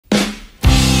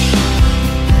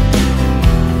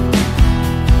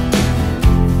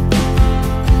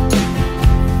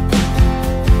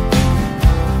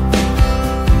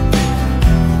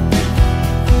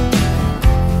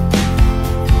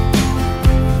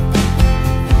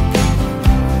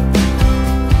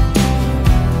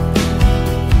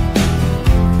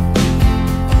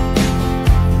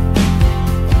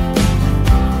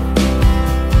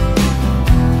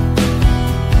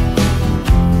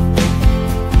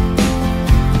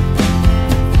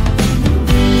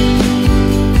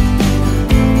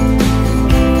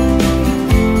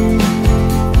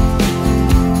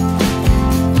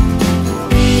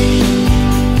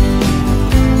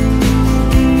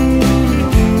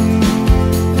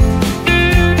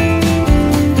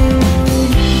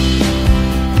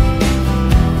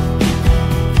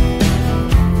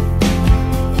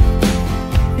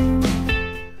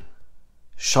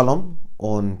Shalom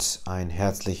und ein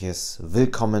herzliches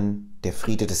Willkommen. Der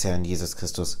Friede des Herrn Jesus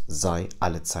Christus sei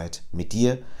allezeit mit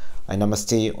dir. Ein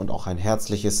Namaste und auch ein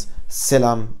herzliches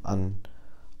Selam an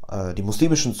die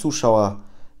muslimischen Zuschauer,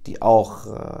 die auch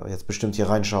jetzt bestimmt hier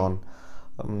reinschauen.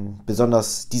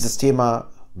 Besonders dieses Thema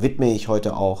widme ich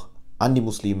heute auch an die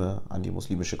Muslime, an die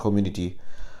muslimische Community.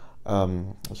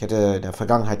 Ich hätte in der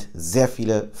Vergangenheit sehr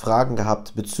viele Fragen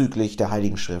gehabt bezüglich der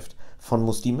Heiligen Schrift von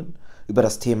Muslimen über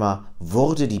das Thema: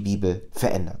 Wurde die Bibel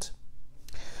verändert?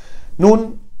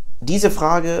 Nun, diese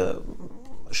Frage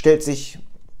stellt sich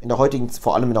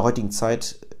vor allem in der heutigen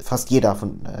Zeit fast jeder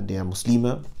von der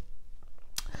Muslime,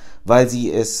 weil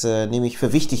sie es nämlich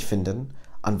für wichtig finden,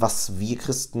 an was wir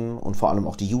Christen und vor allem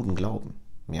auch die Juden glauben.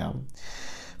 Ja.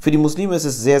 Für die Muslime ist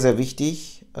es sehr, sehr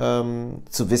wichtig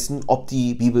zu wissen, ob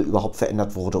die Bibel überhaupt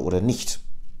verändert wurde oder nicht.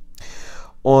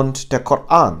 Und der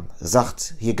Koran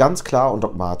sagt hier ganz klar und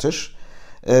dogmatisch,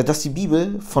 dass die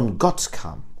Bibel von Gott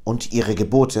kam und ihre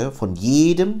Gebote von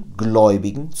jedem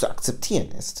Gläubigen zu akzeptieren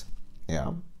ist.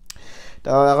 Ja.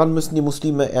 Daran müssen die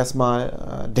Muslime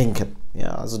erstmal denken.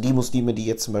 Ja, also die Muslime, die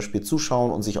jetzt zum Beispiel zuschauen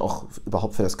und sich auch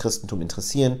überhaupt für das Christentum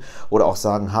interessieren oder auch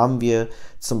sagen, haben wir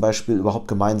zum Beispiel überhaupt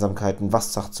Gemeinsamkeiten?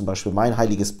 Was sagt zum Beispiel mein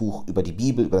heiliges Buch über die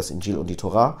Bibel, über das Injil und die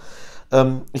Tora?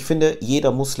 Ich finde,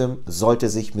 jeder Muslim sollte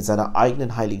sich mit seiner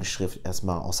eigenen heiligen Schrift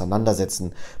erstmal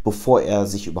auseinandersetzen, bevor er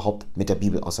sich überhaupt mit der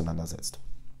Bibel auseinandersetzt.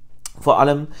 Vor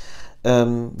allem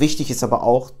wichtig ist aber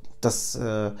auch, dass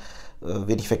wir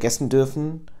nicht vergessen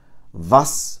dürfen,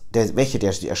 welche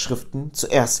der Schriften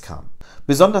zuerst kam.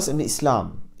 Besonders im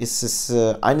Islam ist es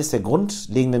eines der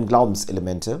grundlegenden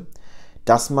Glaubenselemente,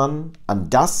 dass man an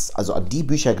die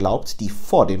Bücher glaubt, die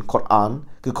vor dem Koran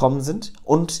gekommen sind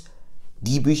und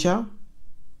die Bücher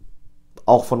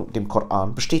auch von dem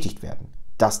Koran bestätigt werden,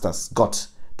 dass das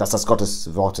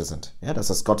Gottes Worte sind, ja, dass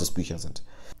das Gottes Bücher sind.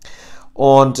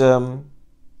 Und wir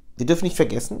dürfen nicht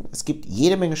vergessen, es gibt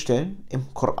jede Menge Stellen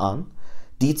im Koran,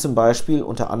 die zum Beispiel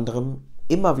unter anderem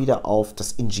immer wieder auf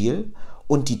das Injil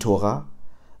und die Tora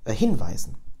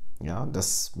hinweisen. Ja,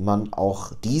 dass man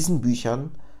auch diesen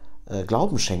Büchern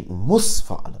Glauben schenken muss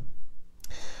vor allem.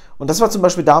 Und das war zum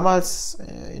Beispiel damals,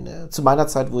 zu meiner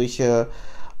Zeit, wo ich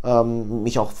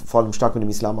mich auch vor allem stark mit dem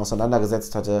Islam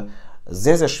auseinandergesetzt hatte,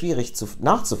 sehr, sehr schwierig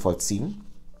nachzuvollziehen,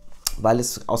 weil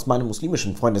es aus meinem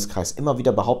muslimischen Freundeskreis immer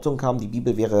wieder Behauptungen kam, die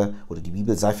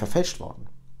Bibel sei verfälscht worden.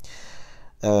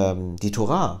 Die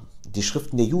Tora, die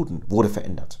Schriften der Juden, wurde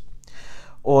verändert.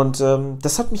 Und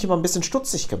das hat mich immer ein bisschen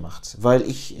stutzig gemacht, weil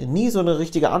ich nie so eine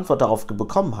richtige Antwort darauf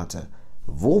bekommen hatte.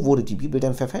 Wo wurde die Bibel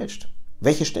denn verfälscht?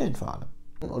 Welche Stellen vor allem?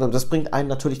 Und das bringt einen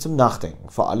natürlich zum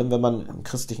Nachdenken, vor allem wenn man im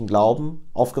christlichen Glauben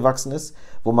aufgewachsen ist,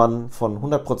 wo man von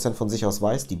 100% von sich aus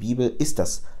weiß, die Bibel ist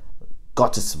das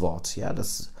Gotteswort, ja,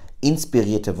 das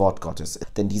inspirierte Wort Gottes.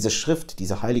 Denn diese Schrift,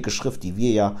 diese heilige Schrift, die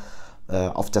wir ja,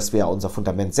 auf das wir unser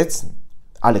Fundament setzen,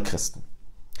 alle Christen,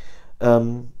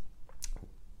 man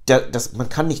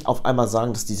kann nicht auf einmal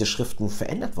sagen, dass diese Schriften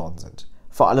verändert worden sind.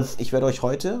 Vor allem, ich werde euch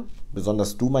heute,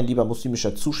 besonders du, mein lieber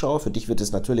muslimischer Zuschauer, für dich wird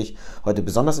es natürlich heute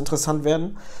besonders interessant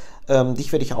werden,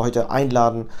 dich werde ich heute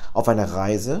einladen auf eine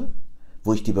Reise,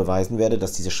 wo ich dir beweisen werde,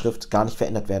 dass diese Schrift gar nicht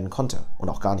verändert werden konnte und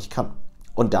auch gar nicht kann.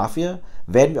 Und dafür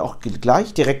werden wir auch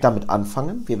gleich direkt damit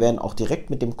anfangen. Wir werden auch direkt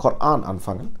mit dem Koran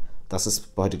anfangen. Das ist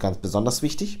heute ganz besonders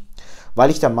wichtig,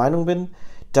 weil ich der Meinung bin,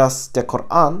 dass der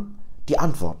Koran die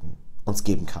Antworten uns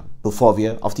geben kann, bevor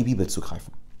wir auf die Bibel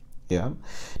zugreifen. Ja?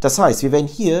 Das heißt, wir werden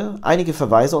hier einige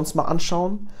Verweise uns mal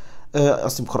anschauen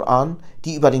aus dem Koran,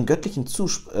 die über den göttlichen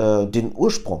den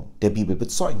Ursprung der Bibel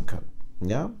bezeugen können.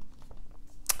 Ja?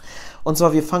 Und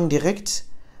zwar, wir fangen direkt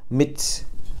mit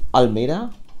Al-MEHR,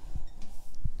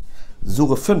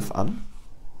 Sure 5 an,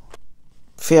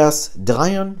 Vers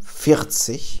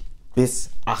 43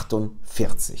 bis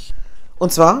 48.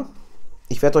 Und zwar,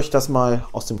 ich werde euch das mal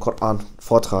aus dem Koran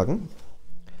vortragen.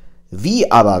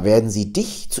 Wie aber werden sie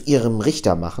dich zu ihrem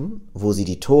Richter machen, wo sie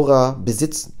die Tora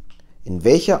besitzen, in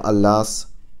welcher Allahs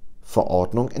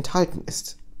Verordnung enthalten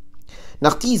ist?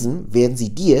 Nach diesem werden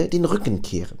sie dir den Rücken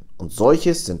kehren, und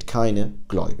solches sind keine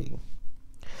Gläubigen.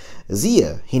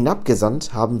 Siehe,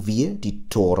 hinabgesandt haben wir die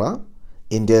Tora,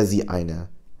 in der sich eine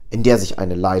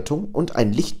Leitung und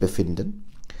ein Licht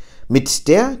befinden, mit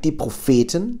der die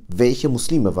Propheten, welche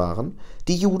Muslime waren,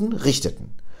 die Juden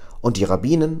richteten, und die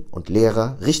Rabbinen und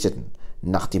Lehrer richteten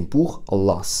nach dem Buch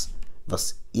Allahs,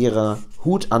 was ihrer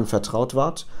Hut anvertraut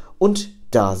ward, und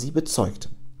da sie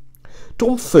bezeugten.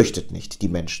 Drum fürchtet nicht die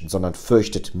Menschen, sondern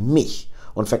fürchtet mich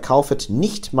und verkaufet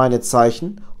nicht meine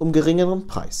Zeichen um geringeren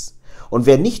Preis. Und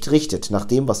wer nicht richtet nach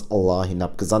dem, was Allah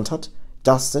hinabgesandt hat,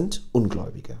 das sind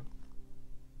Ungläubige.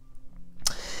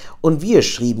 Und wir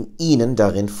schrieben ihnen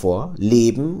darin vor,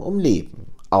 Leben um Leben,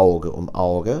 Auge um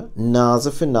Auge,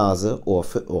 Nase für Nase, Ohr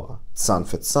für Ohr, Zahn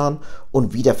für Zahn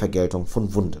und Wiedervergeltung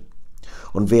von Wunden.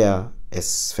 Und wer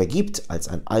es vergibt als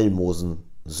ein Almosen,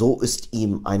 so ist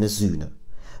ihm eine Sühne.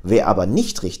 Wer aber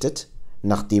nicht richtet,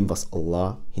 nach dem, was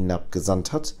Allah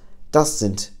hinabgesandt hat, das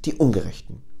sind die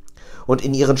Ungerechten. Und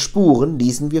in ihren Spuren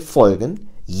ließen wir folgen,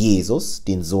 Jesus,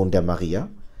 den Sohn der Maria,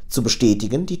 zu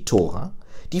bestätigen die Tora,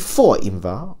 die vor ihm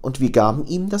war, und wir gaben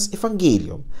ihm das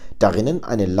Evangelium, darinnen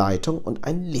eine Leitung und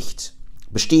ein Licht,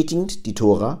 bestätigend die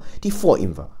Tora, die vor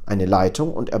ihm war, eine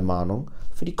Leitung und Ermahnung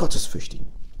für die Gottesfürchtigen.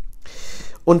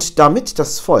 Und damit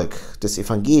das Volk des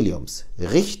Evangeliums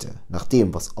richte nach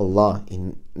dem, was Allah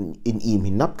in ihm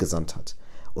hinabgesandt hat,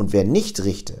 und wer nicht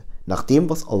richte nach dem,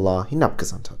 was Allah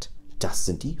hinabgesandt hat, das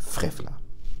sind die Frevler.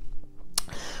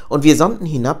 Und wir sandten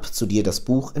hinab zu dir das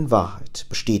Buch in Wahrheit,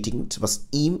 bestätigend, was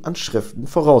ihm an Schriften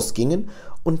vorausgingen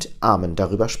und Amen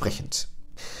darüber sprechend.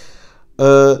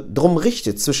 Drum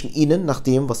richte zwischen ihnen nach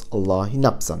dem, was Allah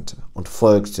hinabsandte, und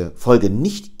folge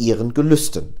nicht ihren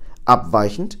Gelüsten,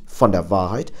 abweichend von der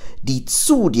Wahrheit, die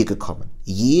zu dir gekommen.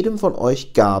 Jedem von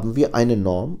euch gaben wir eine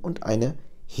Norm und eine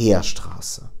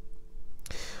Heerstraße.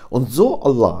 Und so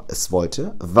Allah es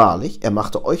wollte, wahrlich, er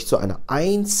machte euch zu einer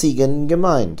einzigen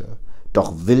Gemeinde.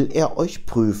 Doch will er euch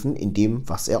prüfen in dem,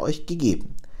 was er euch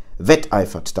gegeben.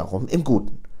 Wetteifert darum im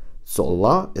Guten. Zu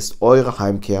Allah ist eure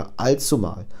Heimkehr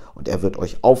allzumal, und er wird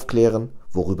euch aufklären,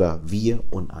 worüber wir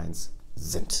uneins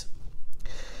sind.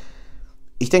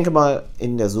 Ich denke mal,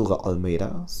 in der Sure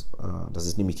Al-MEHR, das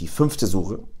ist nämlich die 5.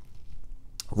 Sure,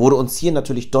 wurde uns hier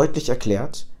natürlich deutlich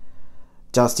erklärt,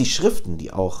 dass die Schriften,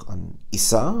 die auch an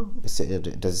Isa, das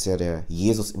ist ja der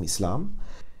Jesus im Islam,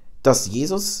 dass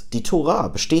Jesus die Tora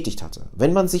bestätigt hatte.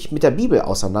 Wenn man sich mit der Bibel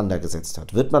auseinandergesetzt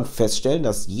hat, wird man feststellen,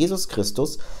 dass Jesus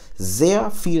Christus sehr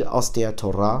viel aus der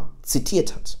Tora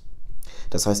zitiert hat.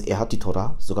 Das heißt, er hat die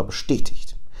Tora sogar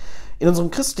bestätigt. In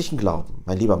unserem christlichen Glauben,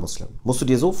 mein lieber Muslim, musst du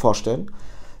dir so vorstellen,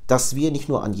 dass wir nicht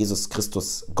nur an Jesus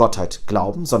Christus Gottheit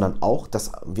glauben, sondern auch,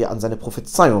 dass wir an seine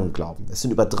Prophezeiungen glauben. Es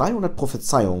sind über 300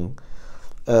 Prophezeiungen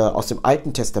aus dem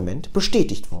Alten Testament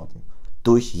bestätigt worden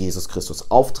durch Jesus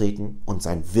Christus Auftreten und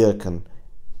sein Wirken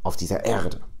auf dieser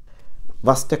Erde.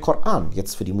 Was der Koran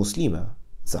jetzt für die Muslime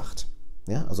sagt.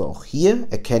 Ja, also auch hier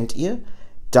erkennt ihr,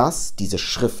 dass diese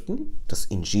Schriften, das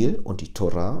Injil und die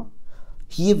Tora,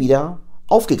 hier wieder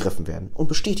aufgegriffen werden und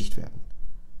bestätigt werden.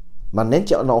 Man nennt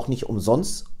ja auch nicht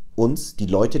umsonst uns die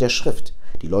Leute der Schrift.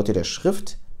 Die Leute der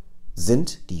Schrift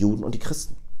sind die Juden und die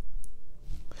Christen.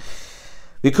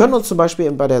 Wir können uns zum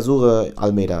Beispiel bei der Sure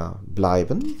Al-MEHR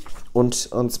bleiben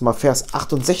und uns mal Vers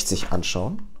 68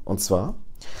 anschauen. Und zwar: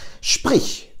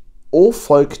 Sprich, o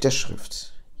Volk der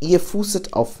Schrift, ihr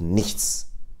fußet auf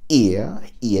nichts, ehe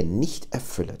ihr nicht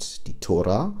erfüllet die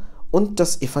Tora und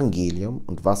das Evangelium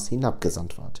und was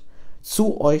hinabgesandt ward,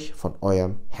 zu euch von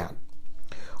eurem Herrn.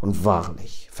 Und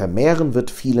wahrlich, vermehren wird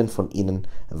vielen von ihnen,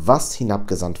 was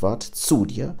hinabgesandt ward zu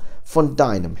dir von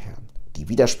deinem Herrn, die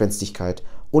Widerspenstigkeit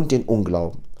und den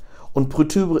Unglauben, und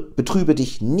betrübe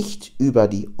dich nicht über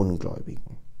die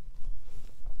Ungläubigen.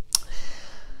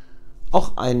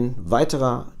 Auch ein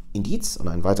weiterer Indiz und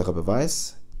ein weiterer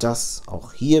Beweis, dass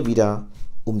auch hier wieder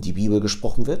um die Bibel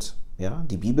gesprochen wird. Ja,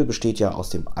 die Bibel besteht ja aus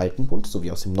dem Alten Bund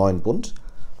sowie aus dem Neuen Bund.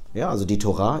 Ja, also die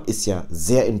Tora ist ja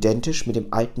sehr identisch mit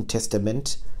dem Alten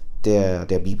Testament der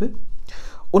Bibel.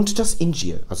 Und das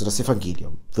Injil, also das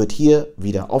Evangelium, wird hier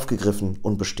wieder aufgegriffen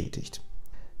und bestätigt.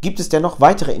 Gibt es dennoch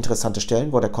weitere interessante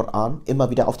Stellen, wo der Koran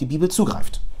immer wieder auf die Bibel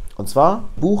zugreift. Und zwar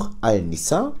Buch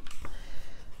Al-Nisa,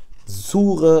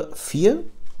 Sure 4,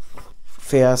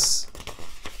 Vers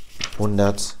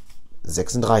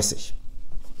 136.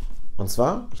 Und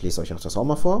zwar, ich lese euch auch das auch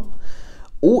mal vor: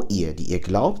 O ihr, die ihr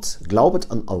glaubt,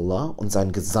 glaubet an Allah und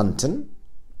seinen Gesandten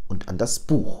und an das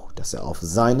Buch, das er auf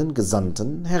seinen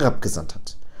Gesandten herabgesandt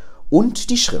hat, und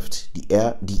die Schrift, die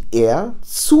er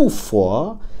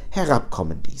zuvor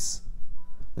herabkommen ließ.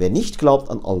 Wer nicht glaubt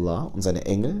an Allah und seine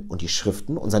Engel und die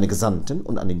Schriften und seine Gesandten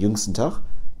und an den jüngsten Tag,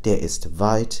 der ist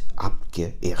weit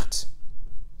abgeirrt.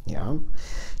 Ja,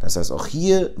 das heißt, auch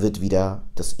hier wird wieder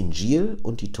das Injil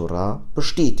und die Tora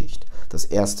bestätigt. Das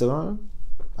erste Mal,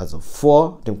 also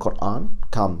vor dem Koran,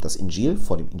 kam das Injil,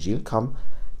 vor dem Injil kam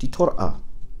die Tora.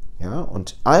 Ja,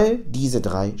 und all diese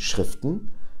 3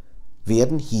 Schriften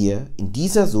werden hier in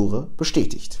dieser Sure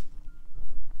bestätigt.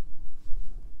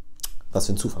 Was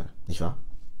für ein Zufall, nicht wahr?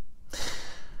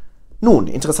 Nun,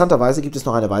 interessanterweise gibt es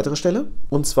noch eine weitere Stelle,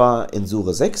 und zwar in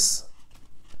Sure 6,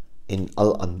 in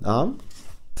Al-An'am,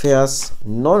 Vers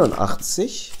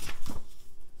 89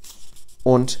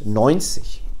 und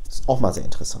 90. Das ist auch mal sehr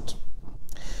interessant.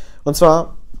 Und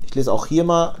zwar, Ich lese auch hier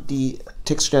mal die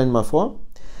Textstellen mal vor.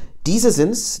 Diese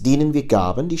sind's, denen wir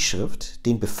gaben die Schrift,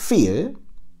 den Befehl,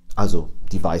 also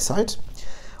die Weisheit,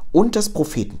 und das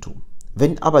Prophetentum.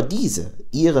 Wenn aber diese,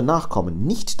 ihre Nachkommen,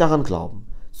 nicht daran glauben,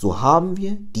 so haben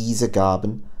wir diese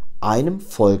Gaben einem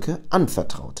Volke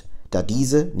anvertraut, da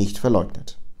diese nicht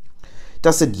verleugnet.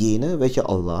 Das sind jene, welche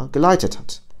Allah geleitet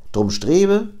hat. Drum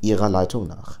strebe ihrer Leitung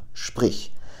nach.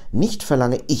 Sprich, nicht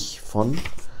verlange ich von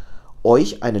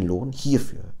euch einen Lohn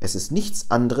hierfür. Es ist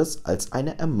nichts anderes als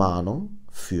eine Ermahnung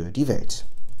für die Welt.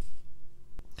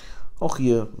 Auch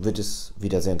hier wird es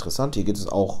wieder sehr interessant. Hier geht es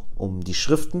auch um die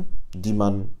Schriften, die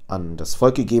man an das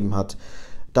Volk gegeben hat.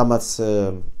 Damals,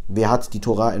 wer hat die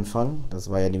Tora empfangen?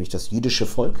 Das war ja nämlich das jüdische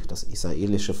Volk, das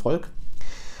israelische Volk.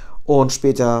 Und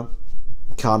später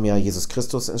kam ja Jesus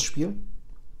Christus ins Spiel.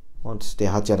 Und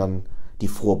der hat ja dann die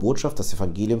frohe Botschaft, das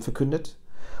Evangelium verkündet.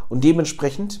 Und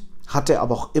dementsprechend hat er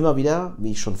aber auch immer wieder,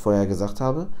 wie ich schon vorher gesagt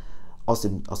habe, aus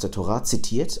der Tora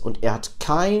zitiert. Und er hat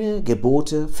keine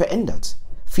Gebote verändert.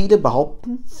 Viele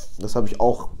behaupten, das habe ich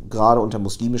auch gerade unter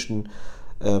muslimischen,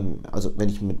 also wenn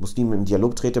ich mit Muslimen im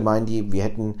Dialog trete, meinen die, wir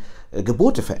hätten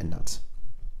Gebote verändert.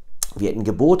 Wir hätten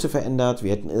Gebote verändert,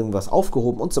 wir hätten irgendwas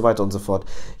aufgehoben und so weiter und so fort.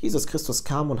 Jesus Christus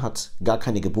kam und hat gar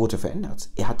keine Gebote verändert.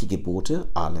 Er hat die Gebote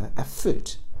alle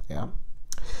erfüllt. Ja?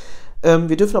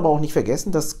 Wir dürfen aber auch nicht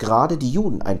vergessen, dass gerade die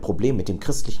Juden ein Problem mit dem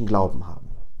christlichen Glauben haben.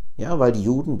 Ja, weil die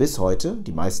Juden bis heute,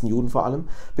 die meisten Juden vor allem,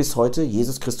 bis heute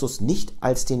Jesus Christus nicht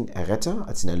als den Erretter,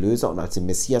 als den Erlöser und als den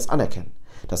Messias anerkennen.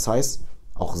 Das heißt,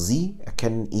 auch sie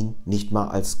erkennen ihn nicht mal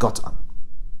als Gott an.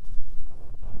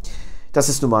 Das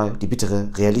ist nun mal die bittere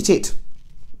Realität.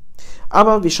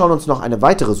 Aber wir schauen uns noch eine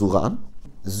weitere Sure an.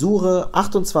 Sure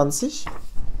 28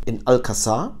 in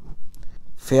Al-Qasar,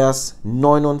 Vers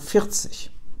 49.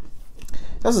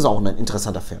 Das ist auch ein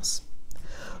interessanter Vers.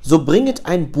 So bringet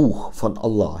ein Buch von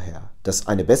Allah her, das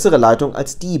eine bessere Leitung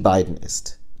als die beiden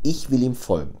ist. Ich will ihm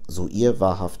folgen, so ihr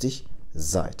wahrhaftig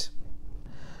seid.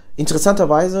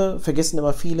 Interessanterweise vergessen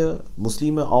immer viele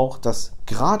Muslime auch, dass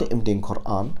gerade in dem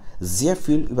Koran sehr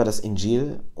viel über das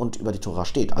Injil und über die Tora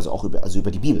steht, also auch über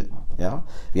die Bibel. Ja?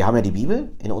 Wir haben ja die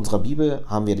Bibel, in unserer Bibel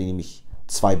haben wir nämlich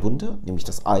zwei Bunde, nämlich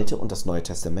das Alte und das Neue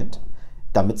Testament,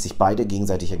 damit sich beide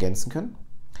gegenseitig ergänzen können.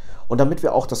 Und damit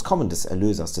wir auch das Kommen des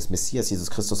Erlösers, des Messias,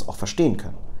 Jesus Christus, auch verstehen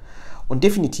können. Und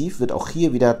definitiv wird auch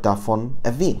hier wieder davon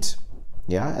erwähnt.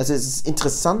 Ja, also es ist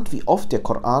interessant, wie oft der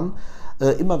Koran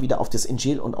immer wieder auf das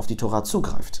Injil und auf die Tora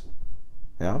zugreift.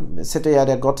 Ja, es hätte ja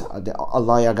der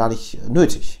Allah ja gar nicht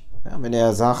nötig. Ja, wenn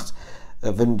er sagt,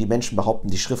 wenn die Menschen behaupten,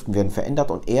 die Schriften werden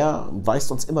verändert, und er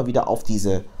weist uns immer wieder auf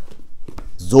diese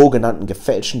sogenannten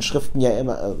gefälschten Schriften ja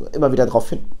immer wieder darauf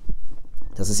hin.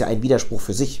 Das ist ja ein Widerspruch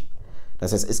für sich.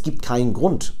 Das heißt, es gibt keinen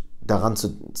Grund daran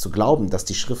zu glauben, dass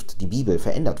die Schrift, die Bibel,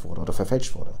 verändert wurde oder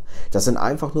verfälscht wurde. Das sind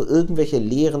einfach nur irgendwelche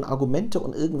leeren Argumente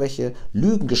und irgendwelche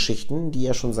Lügengeschichten, die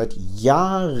ja schon seit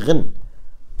Jahren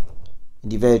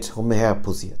in die Welt rumher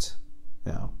posiert.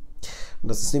 Ja. Und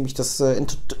das ist nämlich das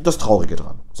Traurige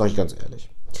dran, sage ich ganz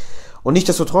ehrlich. Und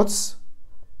nichtsdestotrotz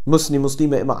müssen die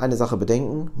Muslime immer eine Sache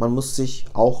bedenken: Man muss sich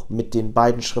auch mit den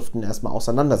beiden Schriften erstmal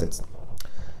auseinandersetzen.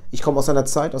 Ich komme aus einer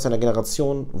Zeit, aus einer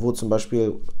Generation, wo zum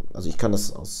Beispiel, also ich kann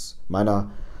das aus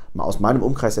meinem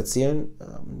Umkreis erzählen,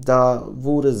 da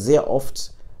wurde sehr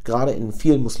oft, gerade in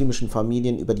vielen muslimischen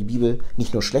Familien, über die Bibel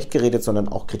nicht nur schlecht geredet, sondern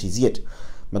auch kritisiert.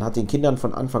 Man hat den Kindern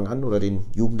von Anfang an oder den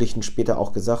Jugendlichen später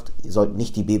auch gesagt, ihr sollt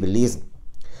nicht die Bibel lesen.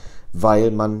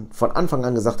 Weil man von Anfang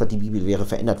an gesagt hat, die Bibel wäre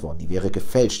verändert worden, die wäre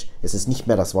gefälscht. Es ist nicht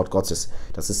mehr das Wort Gottes.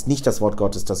 Das ist nicht das Wort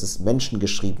Gottes, das ist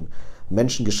menschengeschrieben.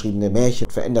 Menschengeschriebene Märchen,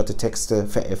 veränderte Texte,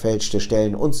 verfälschte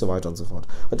Stellen und so weiter und so fort.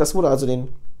 Und das wurde also den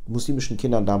muslimischen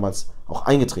Kindern damals auch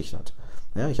eingetrichtert.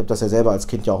 Ja, ich habe das ja selber als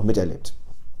Kind ja auch miterlebt,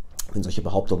 wenn solche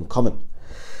Behauptungen kommen.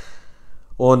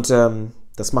 Und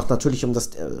das macht natürlich um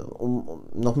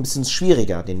noch ein bisschen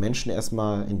schwieriger, den Menschen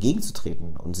erstmal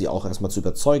entgegenzutreten und sie auch erstmal zu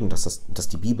überzeugen, dass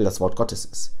die Bibel das Wort Gottes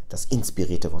ist, das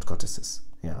inspirierte Wort Gottes ist.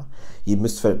 Ja? Ihr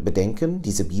müsst bedenken,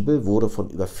 diese Bibel wurde von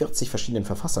über 40 verschiedenen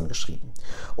Verfassern geschrieben.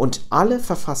 Und alle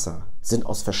Verfasser sind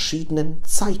aus verschiedenen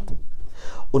Zeiten.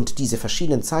 Und diese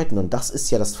verschiedenen Zeiten, und das ist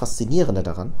ja das Faszinierende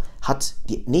daran, hat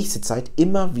die nächste Zeit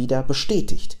immer wieder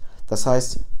bestätigt. Das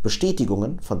heißt,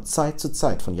 Bestätigungen von Zeit zu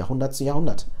Zeit, von Jahrhundert zu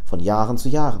Jahrhundert, von Jahren zu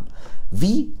Jahren.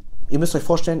 Wie, ihr müsst euch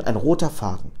vorstellen, ein roter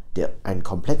Faden, der einen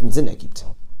kompletten Sinn ergibt.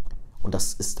 Und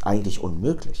das ist eigentlich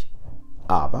unmöglich.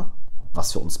 Aber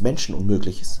was für uns Menschen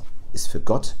unmöglich ist, ist für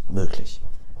Gott möglich.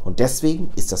 Und deswegen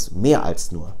ist das mehr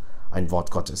als nur ein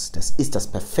Wort Gottes. Das ist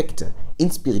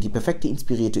die perfekte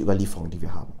inspirierte Überlieferung, die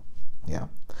wir haben. Ja?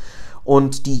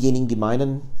 Und diejenigen, die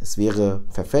meinen, es wäre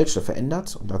verfälscht oder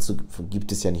verändert, und dazu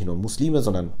gibt es ja nicht nur Muslime,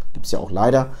 sondern gibt es ja auch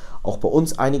leider auch bei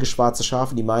uns einige schwarze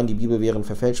Schafe, die meinen, die Bibel wäre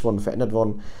verfälscht worden, verändert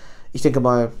worden. Ich denke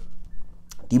mal,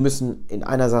 die müssen in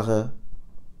einer Sache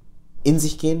in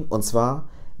sich gehen, und zwar,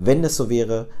 wenn es so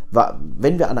wäre,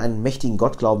 wenn wir an einen mächtigen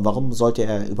Gott glauben, warum sollte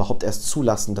er überhaupt erst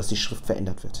zulassen, dass die Schrift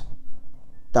verändert wird?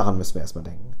 Daran müssen wir erstmal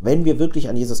denken. Wenn wir wirklich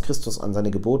an Jesus Christus, an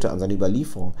seine Gebote, an seine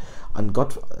Überlieferung,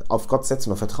 auf Gott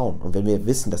setzen und vertrauen, und wenn wir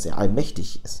wissen, dass er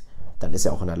allmächtig ist, dann ist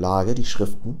er auch in der Lage, die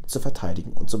Schriften zu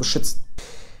verteidigen und zu beschützen.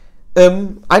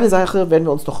 Eine Sache werden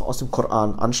wir uns noch aus dem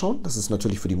Koran anschauen. Das ist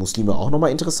natürlich für die Muslime auch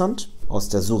nochmal interessant. Aus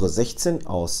der Sure 16,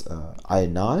 aus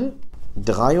Al-Nahl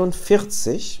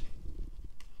 43.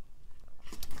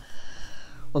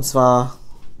 Und zwar,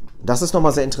 das ist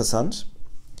nochmal sehr interessant.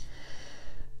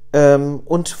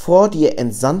 Und vor dir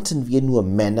entsandten wir nur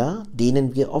Männer,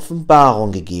 denen wir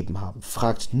Offenbarung gegeben haben.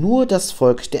 Fragt nur das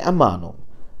Volk der Ermahnung,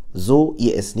 so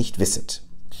ihr es nicht wisset.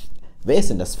 Wer ist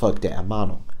denn das Volk der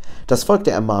Ermahnung? Das Volk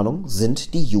der Ermahnung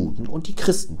sind die Juden und die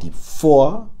Christen, die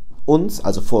vor uns,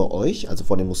 also vor euch, also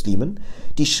vor den Muslimen,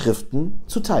 die Schriften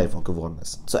zuteil geworden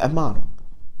ist, zur Ermahnung.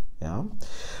 Ja?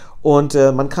 Und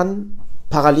man kann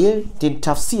parallel den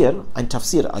Tafsir, ein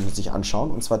Tafsir sich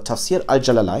anschauen, und zwar Tafsir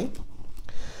al-Jalalai.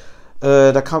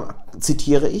 Da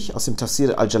zitiere ich aus dem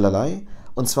Tafsir al-Jalalai,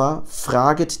 und zwar: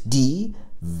 Fraget die,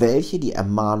 welche die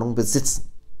Ermahnung besitzen.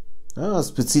 Ja,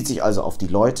 das bezieht sich also auf die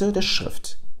Leute der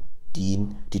Schrift, die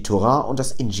die Tora und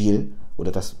das Injil,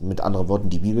 oder das mit anderen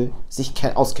Worten die Bibel, sich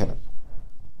auskennen.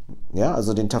 Ja,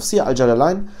 also den Tafsir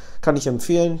al-Jalalai kann ich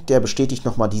empfehlen, der bestätigt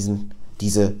nochmal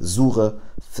diese Sure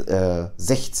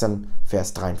 16,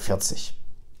 Vers 43.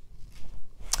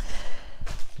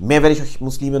 Mehr werde ich euch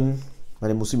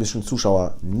meine muslimischen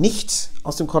Zuschauer, nicht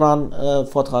aus dem Koran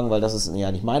vortragen, weil das ist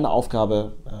ja nicht meine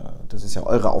Aufgabe, das ist ja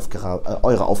eure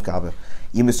Aufgabe.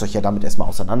 Ihr müsst euch ja damit erstmal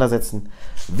auseinandersetzen.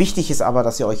 Wichtig ist aber,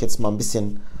 dass ihr euch jetzt mal ein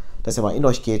bisschen, dass ihr mal in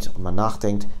euch geht und mal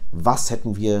nachdenkt, was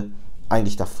hätten wir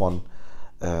eigentlich davon,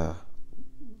 an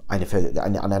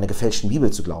einer gefälschten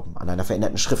Bibel zu glauben, an einer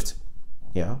veränderten Schrift.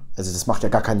 Ja, also das macht ja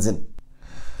gar keinen Sinn.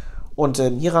 Und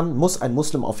hieran muss ein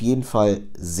Muslim auf jeden Fall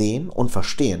sehen und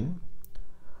verstehen,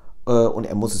 und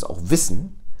er muss es auch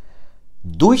wissen,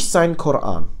 durch seinen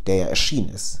Koran, der ja erschienen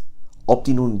ist, ob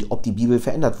die Bibel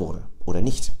verändert wurde oder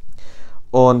nicht.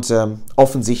 Und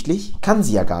offensichtlich kann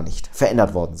sie ja gar nicht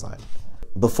verändert worden sein.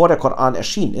 Bevor der Koran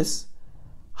erschienen ist,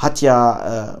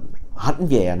 hatten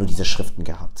wir ja nur diese Schriften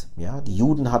gehabt. Ja? Die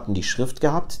Juden hatten die Schrift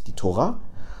gehabt, die Tora,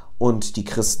 und die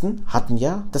Christen hatten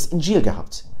ja das Injil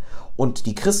gehabt. Und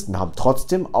die Christen haben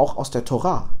trotzdem auch aus der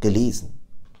Tora gelesen,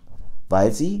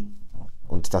 weil sie,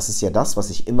 und das ist ja das,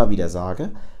 was ich immer wieder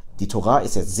sage, die Tora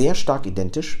ist ja sehr stark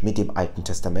identisch mit dem Alten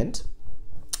Testament,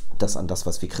 an das,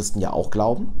 was wir Christen ja auch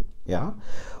glauben, ja,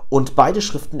 und beide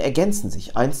Schriften ergänzen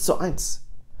sich 1:1.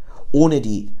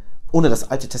 Ohne das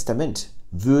Alte Testament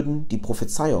würden die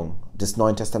Prophezeiungen des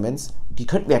Neuen Testaments, die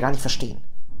könnten wir ja gar nicht verstehen.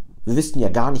 Wir wüssten ja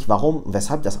gar nicht, warum und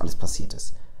weshalb das alles passiert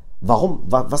ist. Warum,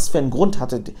 was für einen Grund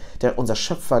hatte unser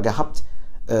Schöpfer gehabt,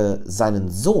 seinen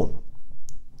Sohn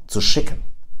zu schicken?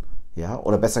 Ja,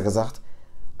 oder besser gesagt,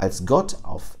 als Gott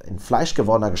in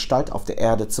fleischgewordener Gestalt auf der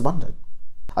Erde zu wandeln.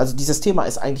 Also dieses Thema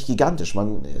ist eigentlich gigantisch.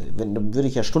 Dann würde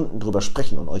ich ja Stunden drüber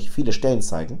sprechen und euch viele Stellen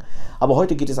zeigen. Aber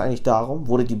heute geht es eigentlich darum,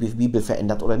 wurde die Bibel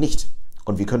verändert oder nicht.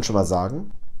 Und wir können schon mal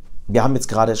sagen, wir haben jetzt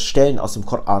gerade Stellen aus dem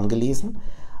Koran gelesen.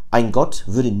 Ein Gott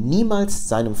würde niemals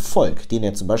seinem Volk, denen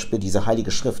er zum Beispiel diese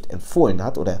heilige Schrift empfohlen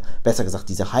hat, oder besser gesagt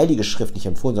diese heilige Schrift nicht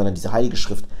empfohlen, sondern diese heilige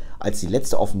Schrift als die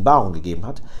letzte Offenbarung gegeben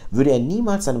hat, würde er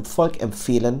niemals seinem Volk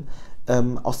empfehlen,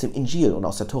 aus dem Injil und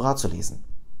aus der Tora zu lesen.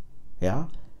 Ja?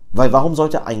 Weil warum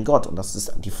sollte ein Gott, und das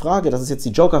ist die Frage, das ist jetzt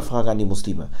die Joker-Frage an die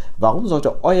Muslime, warum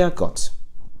sollte euer Gott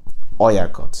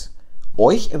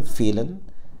euch empfehlen,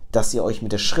 dass ihr euch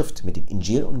mit der Schrift, mit dem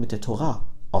Injil und mit der Tora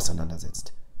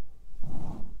auseinandersetzt?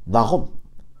 Warum?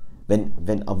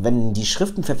 Wenn die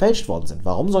Schriften verfälscht worden sind,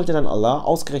 warum sollte dann Allah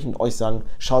ausgerechnet euch sagen,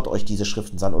 schaut euch diese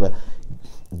Schriften an oder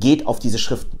geht auf diese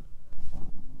Schriften?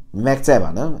 Man merkt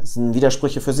selber, ne? Es sind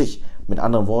Widersprüche für sich. Mit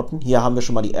anderen Worten, hier haben wir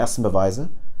schon mal die ersten Beweise,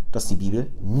 dass die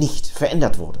Bibel nicht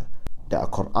verändert wurde. Der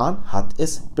Koran hat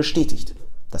es bestätigt,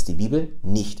 dass die Bibel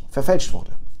nicht verfälscht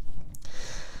wurde.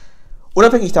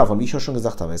 Unabhängig davon, wie ich ja schon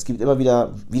gesagt habe, es gibt immer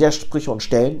wieder Widersprüche und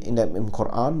Stellen im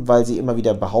Koran, weil sie immer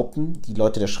wieder behaupten, die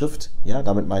Leute der Schrift, ja,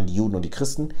 damit meinen die Juden und die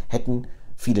Christen, hätten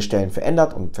viele Stellen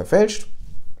verändert und verfälscht.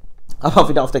 Aber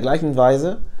wieder auf der gleichen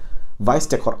Weise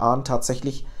weist der Koran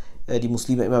tatsächlich die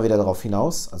Muslime immer wieder darauf hin,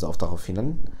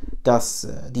 dass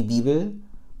die Bibel,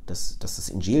 dass das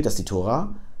Injil, dass die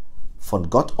Tora von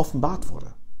Gott offenbart wurde.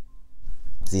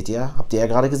 Seht ihr, habt ihr ja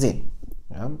gerade gesehen.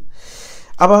 Ja?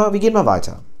 Aber wir gehen mal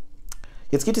weiter.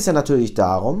 Jetzt geht es ja natürlich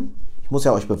darum, ich muss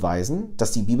ja euch beweisen,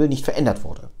 dass die Bibel nicht verändert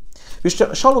wurde. Wir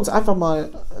schauen uns einfach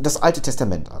mal das Alte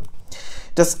Testament an.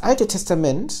 Das Alte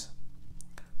Testament,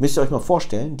 müsst ihr euch mal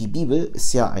vorstellen, die Bibel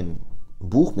ist ja ein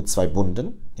Buch mit 2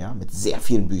 Bunden, ja, mit sehr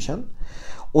vielen Büchern.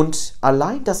 Und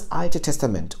allein das Alte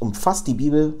Testament umfasst die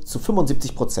Bibel zu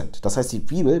 75%. Das heißt, die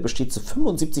Bibel besteht zu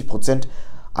 75%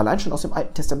 allein schon aus dem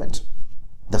Alten Testament.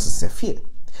 Das ist sehr viel.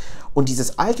 Und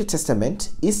dieses Alte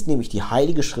Testament ist nämlich die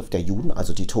heilige Schrift der Juden,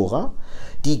 also die Tora,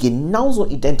 die genauso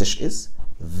identisch ist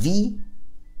wie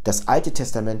das Alte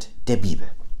Testament der Bibel.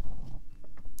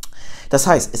 Das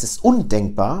heißt, es ist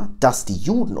undenkbar, dass die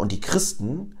Juden und die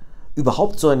Christen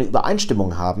überhaupt so eine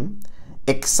Übereinstimmung haben,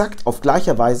 exakt auf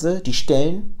gleicher Weise die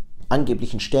Stellen,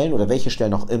 angeblichen Stellen oder welche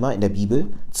Stellen auch immer in der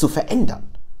Bibel zu verändern.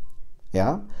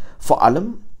 Ja? Vor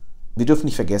allem, wir dürfen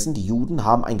nicht vergessen, die Juden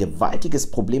haben ein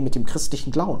gewaltiges Problem mit dem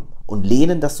christlichen Glauben und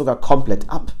lehnen das sogar komplett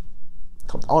ab.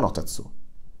 Kommt auch noch dazu.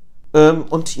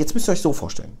 Und jetzt müsst ihr euch so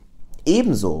vorstellen.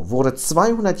 Ebenso wurde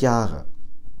 200 Jahre,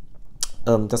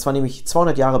 das war nämlich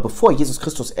 200 Jahre bevor Jesus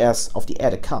Christus erst auf die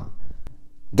Erde kam,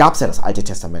 gab es ja das Alte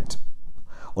Testament.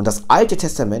 Und das Alte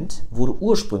Testament wurde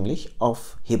ursprünglich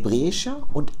auf hebräischer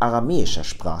und aramäischer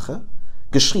Sprache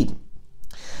geschrieben.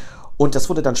 Und das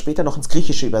wurde dann später noch ins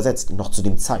Griechische übersetzt, noch zu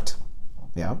dem Zeit.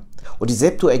 Ja? Und die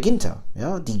Septuaginta,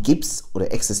 ja, die gibt es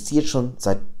oder existiert schon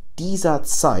seit dieser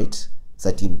Zeit,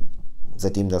 seitdem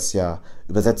das ja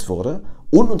übersetzt wurde,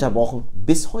 ununterbrochen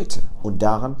bis heute. Und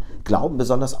daran glauben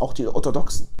besonders auch die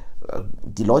Orthodoxen.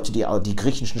 Die Leute, die die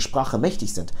griechischen Sprache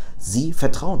mächtig sind, sie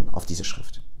vertrauen auf diese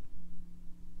Schrift.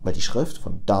 Weil die Schrift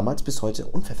von damals bis heute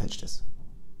unverfälscht ist.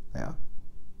 Ja,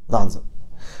 Wahnsinn.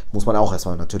 Muss man auch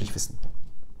erstmal natürlich wissen.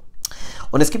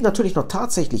 Und es gibt natürlich noch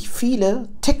tatsächlich viele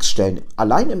Textstellen,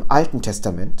 allein im Alten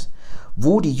Testament,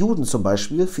 wo die Juden zum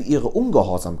Beispiel für ihre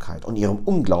Ungehorsamkeit und ihrem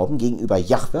Unglauben gegenüber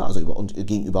Jahwe, also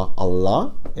gegenüber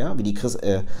Allah, ja, wie die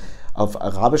auf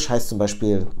Arabisch heißt zum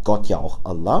Beispiel Gott ja auch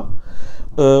Allah,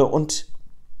 und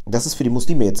das ist für die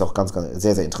Muslime jetzt auch ganz, ganz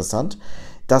sehr, sehr interessant,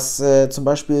 dass zum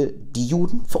Beispiel die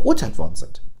Juden verurteilt worden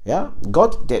sind. Ja?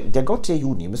 Der Gott der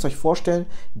Juden, ihr müsst euch vorstellen,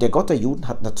 der Gott der Juden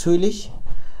hat natürlich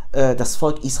das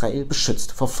Volk Israel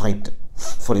beschützt vor Fremden,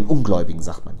 vor den Ungläubigen,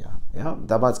 sagt man ja. Ja?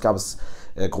 Damals gab es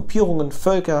Gruppierungen,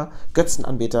 Völker,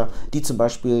 Götzenanbeter, die zum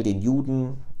Beispiel den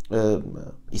Juden,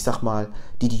 ich sag mal,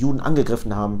 die Juden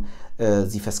angegriffen haben,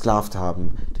 sie versklavt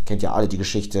haben. Ihr kennt ja alle die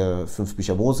Geschichte 5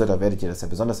 Bücher Mose, da werdet ihr das ja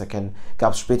besonders erkennen.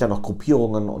 Gab es später noch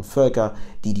Gruppierungen und Völker,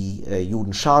 die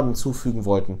Juden Schaden zufügen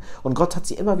wollten. Und Gott hat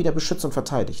sie immer wieder beschützt und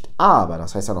verteidigt. Aber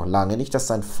das heißt ja noch lange nicht, dass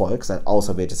sein Volk, sein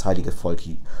auserwähltes heilige Volk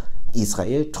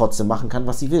Israel, trotzdem machen kann,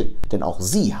 was sie will. Denn auch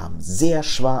sie haben sehr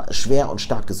schwer und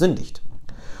stark gesündigt.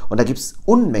 Und da gibt es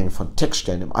Unmengen von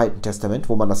Textstellen im Alten Testament,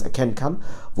 wo man das erkennen kann,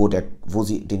 wo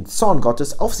sie den Zorn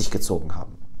Gottes auf sich gezogen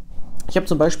haben. Ich habe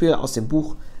zum Beispiel aus dem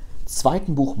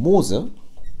zweiten Buch Mose,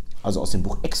 also aus dem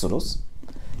Buch Exodus,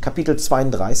 Kapitel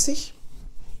 32,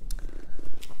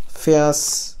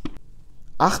 Vers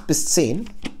 8 bis 10.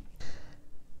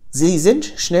 Sie sind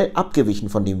schnell abgewichen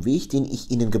von dem Weg, den ich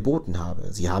ihnen geboten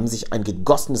habe. Sie haben sich ein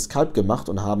gegossenes Kalb gemacht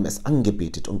und haben es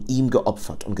angebetet und ihm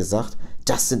geopfert und gesagt,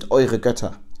 das sind eure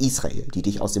Götter, Israel, die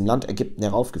dich aus dem Land Ägypten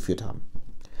heraufgeführt haben.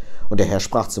 Und der Herr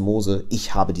sprach zu Mose,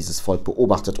 ich habe dieses Volk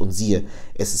beobachtet und siehe,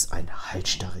 es ist ein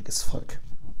halsstarriges Volk.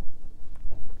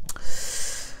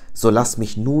 So lass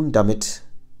mich nun, damit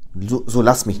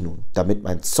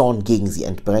mein Zorn gegen sie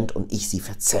entbrennt und ich sie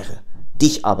verzerre.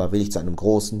 Dich aber will ich zu einem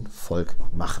großen Volk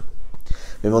machen.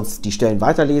 Wenn wir uns die Stellen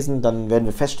weiterlesen, dann werden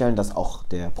wir feststellen, dass auch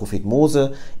der Prophet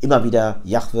Mose immer wieder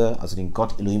Jahwe, also den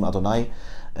Gott Elohim Adonai,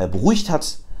 beruhigt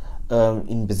hat,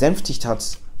 ihn besänftigt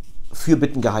hat,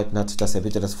 Fürbitten gehalten hat, dass er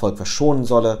bitte das Volk verschonen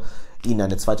solle, ihnen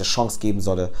eine zweite Chance geben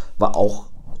solle, war auch,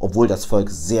 obwohl das Volk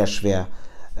sehr schwer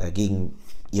gegen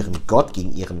ihren Gott,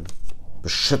 gegen ihren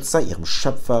Beschützer, ihrem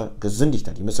Schöpfer gesündigt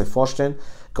hat. Ihr müsst euch vorstellen,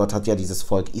 Gott hat ja dieses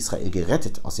Volk Israel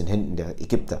gerettet aus den Händen der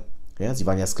Ägypter. Ja, sie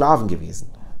waren ja Sklaven gewesen.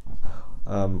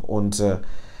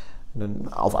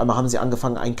 Auf einmal haben sie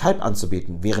angefangen, ein Kalb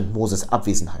anzubeten, während Moses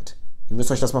Abwesenheit. Ihr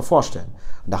müsst euch das mal vorstellen.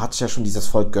 Und da hat ja schon dieses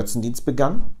Volk Götzendienst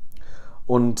begangen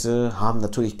und haben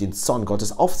natürlich den Zorn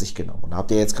Gottes auf sich genommen. Und da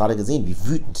habt ihr jetzt gerade gesehen, wie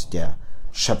wütend der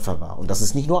Schöpfer war. Und das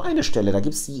ist nicht nur eine Stelle, da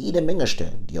gibt es jede Menge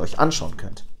Stellen, die ihr euch anschauen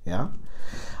könnt. Ja?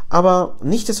 Aber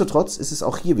nichtsdestotrotz ist es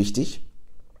auch hier wichtig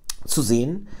zu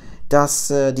sehen,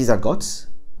 dass dieser Gott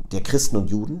der Christen und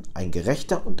Juden ein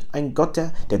gerechter und ein Gott,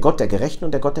 der Gott der Gerechten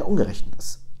und der Gott der Ungerechten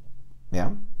ist.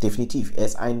 Ja, definitiv. Er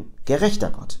ist ein gerechter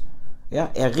Gott. Ja,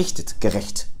 er richtet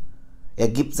gerecht.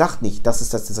 sagt nicht, das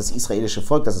ist das israelische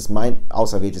Volk, das ist mein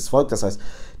auserwähltes Volk, das heißt,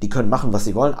 die können machen, was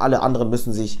sie wollen, alle anderen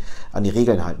müssen sich an die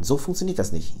Regeln halten. So funktioniert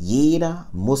das nicht. Jeder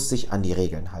muss sich an die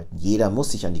Regeln halten, jeder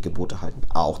muss sich an die Gebote halten,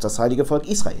 auch das heilige Volk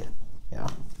Israel. Ja.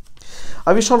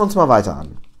 Aber wir schauen uns mal weiter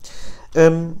an.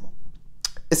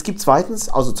 Es gibt zweitens,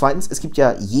 es gibt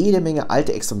ja jede Menge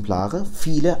alte Exemplare,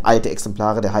 viele alte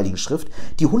Exemplare der Heiligen Schrift,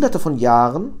 die hunderte von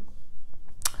Jahren,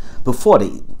 bevor der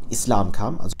Islam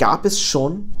kam, also gab es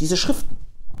schon diese Schriften.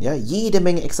 Ja, jede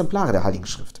Menge Exemplare der Heiligen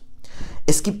Schrift.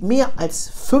 Es gibt mehr als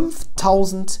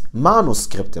 5000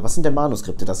 Manuskripte. Was sind denn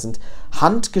Manuskripte? Das sind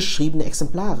handgeschriebene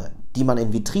Exemplare, die man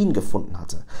in Vitrinen gefunden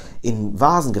hatte, in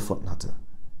Vasen gefunden hatte.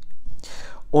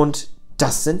 Und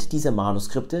das sind diese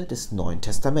Manuskripte des Neuen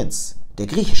Testaments, der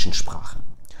griechischen Sprache.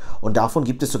 Und davon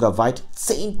gibt es sogar weit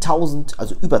 10.000,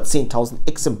 also über 10.000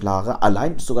 Exemplare,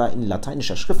 allein sogar in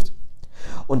lateinischer Schrift.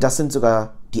 Und das sind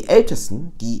sogar die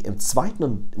ältesten, die im 2.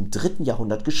 und im 3.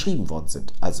 Jahrhundert geschrieben worden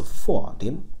sind, also vor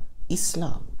dem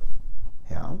Islam.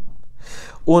 Ja.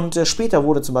 Und später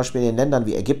wurde zum Beispiel in den Ländern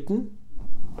wie Ägypten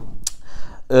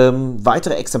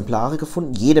weitere Exemplare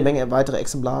gefunden, jede Menge weitere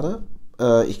Exemplare.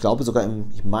 Ich glaube sogar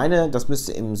ich meine, das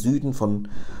müsste im Süden von,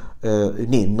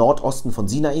 im Nordosten von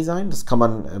Sinai sein. Das kann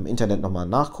man im Internet nochmal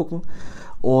nachgucken.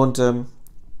 Und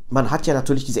man hat ja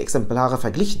natürlich diese Exemplare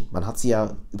verglichen. Man hat sie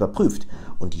ja überprüft.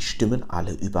 Und die stimmen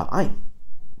alle überein.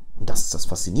 Und das ist das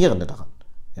Faszinierende daran.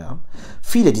 Ja.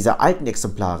 Viele dieser alten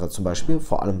Exemplare, zum Beispiel,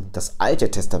 vor allem das Alte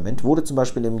Testament, wurde zum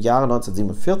Beispiel im Jahre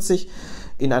 1947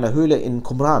 in einer Höhle in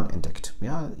Qumran entdeckt.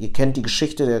 Ja, ihr kennt die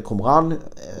Geschichte der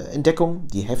Qumran-Entdeckung,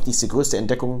 die heftigste, größte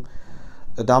Entdeckung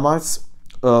damals.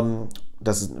 Man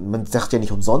sagt ja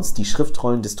nicht umsonst, die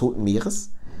Schriftrollen des Toten Meeres,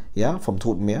 ja, vom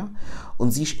Toten Meer.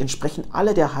 Und sie entsprechen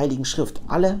alle der Heiligen Schrift,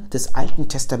 alle des Alten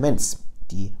Testaments,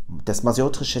 das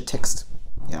masiorische Text.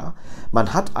 Ja.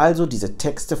 Man hat also diese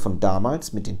Texte von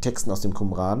damals mit den Texten aus dem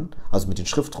Qumran, also mit den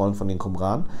Schriftrollen von den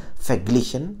Qumran,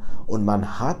 verglichen und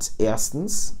man hat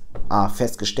erstens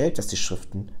festgestellt, dass die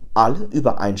Schriften alle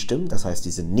übereinstimmen, das heißt,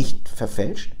 die sind nicht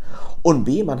verfälscht, und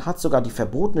b, man hat sogar die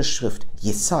verbotene Schrift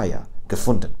Jesaja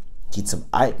gefunden, die zum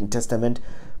Alten Testament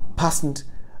passend,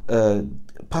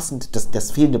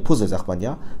 das fehlende Puzzle, sagt man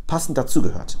ja, passend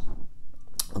dazugehört.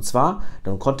 Und zwar,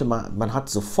 dann konnte man hat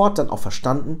sofort dann auch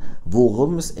verstanden,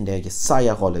 worum es in der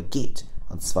Jesaja-Rolle geht.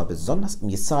 Und zwar besonders im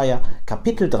Jesaja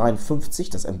Kapitel 53,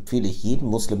 das empfehle ich jedem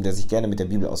Muslim, der sich gerne mit der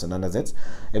Bibel auseinandersetzt,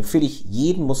 empfehle ich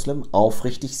jedem Muslim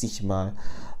aufrichtig, sich mal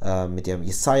mit der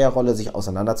Jesaja-Rolle sich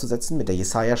auseinanderzusetzen, mit der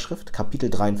Jesaja-Schrift, Kapitel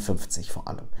 53 vor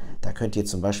allem. Da könnt ihr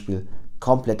zum Beispiel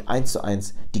komplett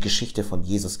 1:1 die Geschichte von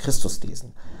Jesus Christus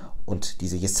lesen. Und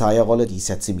diese Jesaja-Rolle, die ist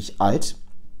ja ziemlich alt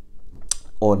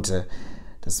und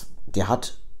der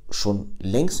hat schon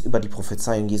längst über die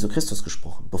Prophezeiung Jesu Christus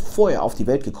gesprochen, bevor er auf die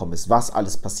Welt gekommen ist, was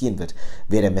alles passieren wird,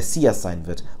 wer der Messias sein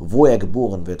wird, wo er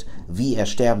geboren wird, wie er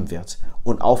sterben wird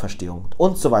und Auferstehung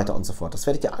und so weiter und so fort. Das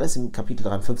werdet ihr alles im Kapitel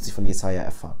 53 von Jesaja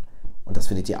erfahren. Und das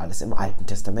findet ihr alles im Alten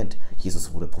Testament.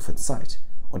 Jesus wurde prophezeit.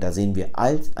 Und da sehen wir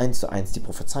 1:1 die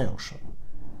Prophezeiung schon.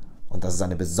 Und das ist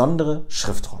eine besondere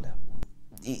Schriftrolle.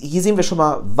 Hier sehen wir schon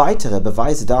mal weitere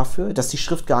Beweise dafür, dass die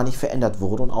Schrift gar nicht verändert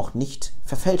wurde und auch nicht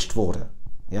verfälscht wurde.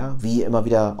 Ja, wie immer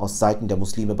wieder aus Seiten der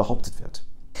Muslime behauptet wird.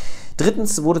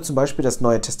 Drittens wurde zum Beispiel das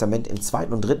Neue Testament im 2.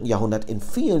 und 3. Jahrhundert in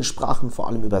vielen Sprachen vor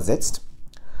allem übersetzt.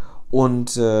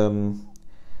 Und in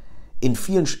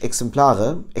vielen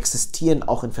Exemplare existieren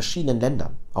auch in verschiedenen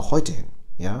Ländern, auch heute hin.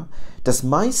 Ja? Das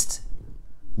meist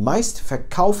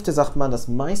verkaufte, sagt man, das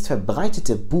meist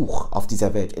verbreitete Buch auf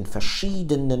dieser Welt in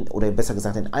verschiedenen, oder besser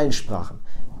gesagt in allen Sprachen,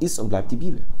 ist und bleibt die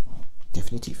Bibel.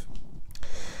 Definitiv.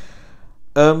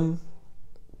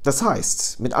 Das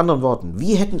heißt, mit anderen Worten,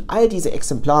 wie hätten all diese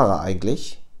Exemplare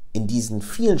eigentlich in diesen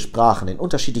vielen Sprachen, in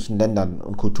unterschiedlichen Ländern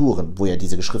und Kulturen, wo ja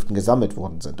diese Schriften gesammelt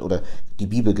worden sind oder die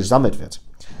Bibel gesammelt wird,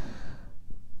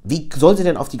 wie soll sie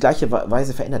denn auf die gleiche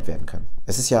Weise verändert werden können?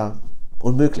 Es ist ja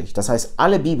unmöglich. Das heißt,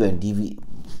 alle Bibeln, die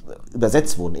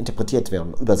übersetzt wurden, interpretiert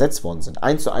werden, übersetzt worden sind,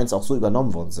 1:1 auch so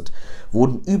übernommen worden sind,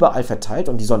 wurden überall verteilt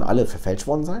und die sollen alle verfälscht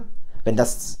worden sein? Wenn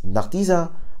das nach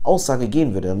dieser Aussage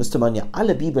gehen würde, dann müsste man ja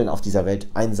alle Bibeln auf dieser Welt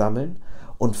einsammeln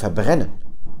und verbrennen,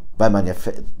 weil man ja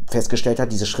festgestellt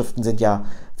hat, diese Schriften sind ja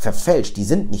verfälscht, die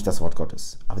sind nicht das Wort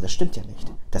Gottes. Aber das stimmt ja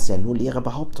nicht. Das ist ja nur leere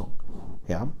Behauptung.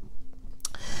 Ja?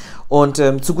 Und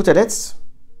zu guter Letzt,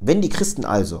 wenn die Christen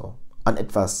also an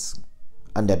etwas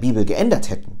an der Bibel geändert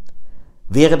hätten,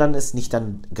 wäre dann es nicht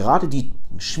dann gerade die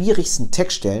schwierigsten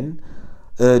Textstellen,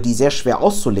 die sehr schwer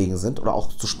auszulegen sind oder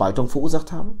auch zu Spaltung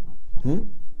verursacht haben?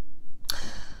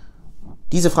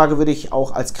 Diese Frage würde ich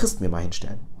auch als Christ mir mal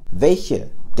hinstellen. Welche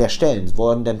der Stellen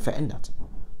wurden denn verändert?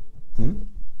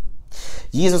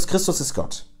 Jesus Christus ist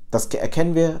Gott. Das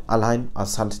erkennen wir allein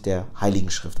anhand der Heiligen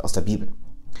Schrift aus der Bibel.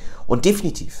 Und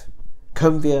definitiv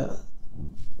können wir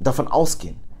davon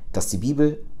ausgehen, dass die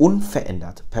Bibel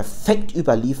unverändert, perfekt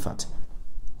überliefert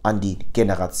an die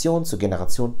Generation zu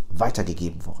Generation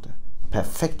weitergegeben wurde.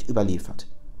 Perfekt überliefert.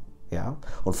 Ja?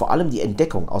 Und vor allem die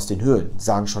Entdeckung aus den Höhlen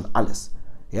sagen schon alles.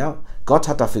 Ja? Gott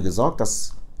hat dafür gesorgt,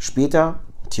 dass später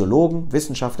Theologen,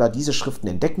 Wissenschaftler diese Schriften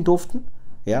entdecken durften,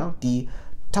 ja? Die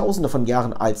Tausende von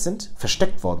Jahren alt sind,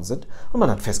 versteckt worden sind, und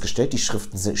man hat festgestellt, die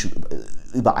Schriften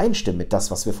übereinstimmen mit das,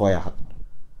 was wir vorher hatten.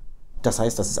 Das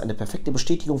heißt, das ist eine perfekte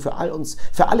Bestätigung für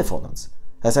alle von uns.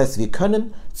 Das heißt, wir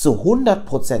können zu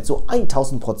 100%, zu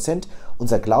 1000%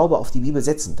 unser Glaube auf die Bibel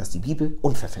setzen, dass die Bibel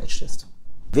unverfälscht ist.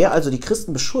 Wer also die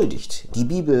Christen beschuldigt, die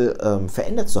Bibel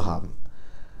verändert zu haben,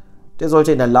 der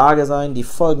sollte in der Lage sein, die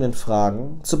folgenden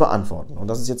Fragen zu beantworten. Und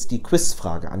das ist jetzt die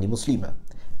Quizfrage an die Muslime.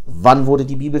 Wann wurde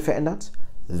die Bibel verändert?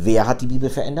 Wer hat die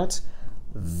Bibel verändert?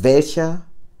 Welche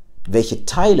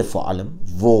Teile vor allem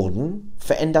wurden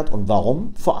verändert und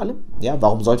warum vor allem? Ja,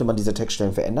 warum sollte man diese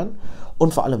Textstellen verändern?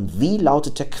 Und vor allem, wie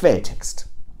lautet der Quelltext?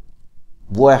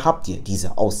 Woher habt ihr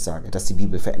diese Aussage, dass die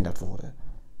Bibel verändert wurde?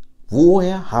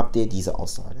 Woher habt ihr diese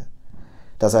Aussage?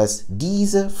 Das heißt,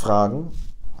 diese Fragen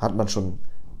hat man schon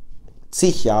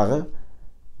zig Jahre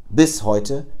bis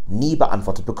heute nie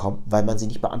beantwortet bekommen, weil man sie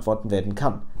nicht beantworten werden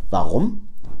kann. Warum?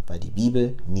 Weil die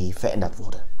Bibel nie verändert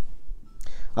wurde.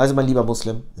 Also mein lieber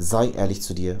Muslim, sei ehrlich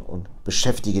zu dir und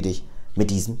beschäftige dich mit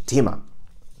diesem Thema.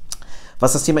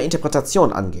 Was das Thema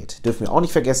Interpretation angeht, dürfen wir auch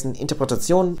nicht vergessen,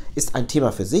 Interpretation ist ein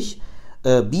Thema für sich.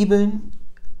 Bibeln,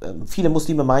 viele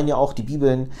Muslime meinen ja auch, die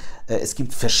Bibeln, es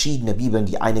gibt verschiedene Bibeln.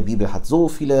 Die eine Bibel hat so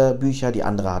viele Bücher, die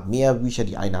andere hat mehr Bücher,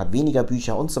 die eine hat weniger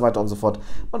Bücher und so weiter und so fort.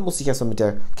 Man muss sich erstmal mit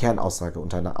der Kernaussage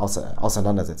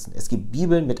auseinandersetzen. Es gibt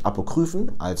Bibeln mit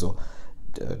Apokryphen, also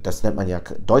das nennt man ja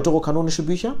deuterokanonische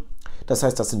Bücher. Das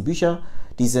heißt, das sind Bücher,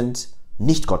 die sind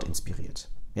nicht Gott inspiriert.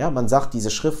 Ja, man sagt, diese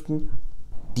Schriften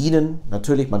dienen,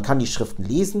 natürlich, man kann die Schriften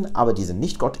lesen, aber die sind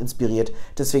nicht Gott inspiriert.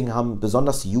 Deswegen haben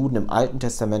besonders die Juden im Alten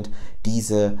Testament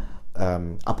diese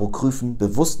Apokryphen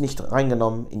bewusst nicht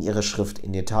reingenommen in ihre Schrift,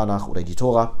 in den Tanach oder die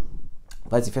Tora,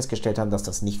 weil sie festgestellt haben, dass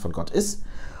das nicht von Gott ist.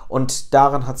 Und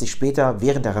daran hat sich später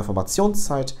während der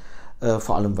Reformationszeit,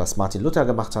 vor allem was Martin Luther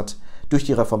gemacht hat, durch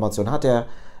die Reformation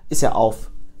ist er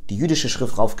auf die jüdische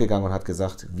Schrift raufgegangen und hat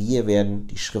gesagt, wir werden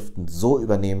die Schriften so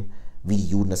übernehmen, wie die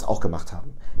Juden es auch gemacht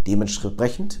haben.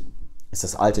 Dementsprechend ist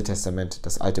das Alte Testament,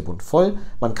 das Alte Bund voll.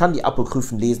 Man kann die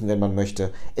Apokryphen lesen, wenn man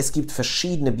möchte. Es gibt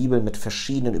verschiedene Bibeln mit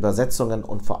verschiedenen Übersetzungen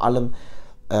und vor allem,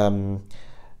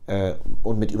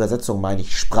 und mit Übersetzung meine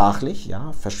ich sprachlich,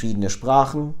 ja, verschiedene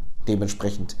Sprachen.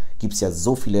 Dementsprechend gibt es ja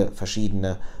so viele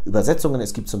verschiedene Übersetzungen.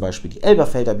 Es gibt zum Beispiel die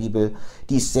Elberfelder Bibel,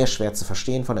 die ist sehr schwer zu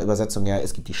verstehen von der Übersetzung her.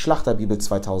 Es gibt die Schlachterbibel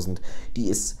 2000, die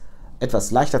ist etwas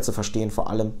leichter zu verstehen,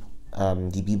 vor allem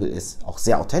die Bibel ist auch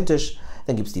sehr authentisch.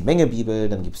 Dann gibt es die Menge-Bibel,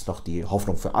 dann gibt es noch die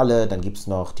Hoffnung für alle, dann gibt es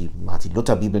noch die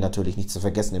Martin-Luther-Bibel natürlich nicht zu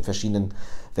vergessen in verschiedenen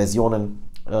Versionen,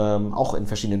 auch in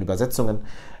verschiedenen Übersetzungen.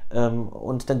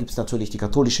 Und dann gibt es natürlich die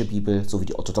katholische Bibel sowie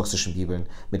die orthodoxischen Bibeln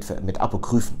mit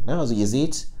Apokryphen. Ne? Also ihr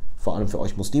seht, vor allem für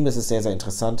euch Muslime ist es sehr, sehr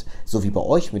interessant, so wie bei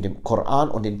euch mit dem Koran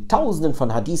und den Tausenden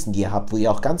von Hadithen, die ihr habt, wo ihr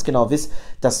auch ganz genau wisst,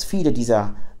 dass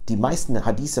die meisten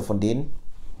Hadithe von denen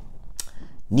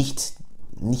nicht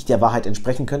der Wahrheit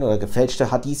entsprechen können oder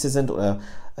gefälschte Hadithe sind oder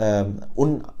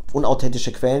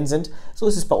unauthentische Quellen sind. So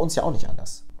ist es bei uns ja auch nicht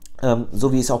anders.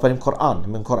 So wie es auch bei dem Koran.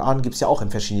 Im Koran gibt es ja auch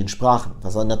in verschiedenen Sprachen.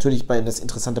 Was natürlich das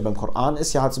Interessante beim Koran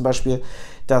ist ja halt zum Beispiel,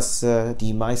 dass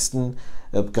die meisten,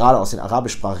 gerade aus dem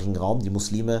arabischsprachigen Raum, die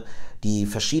Muslime, die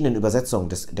verschiedenen Übersetzungen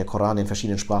der Koran in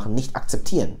verschiedenen Sprachen nicht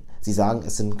akzeptieren. Sie sagen,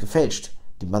 es sind gefälscht.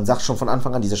 Man sagt schon von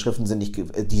Anfang an, diese Schriften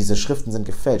sind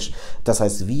gefälscht. Das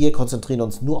heißt, wir konzentrieren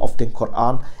uns nur auf den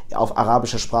Koran, auf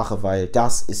arabischer Sprache, weil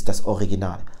das ist das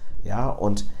Original. Ja,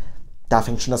 und da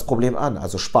fängt schon das Problem an.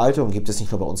 Also Spaltung gibt es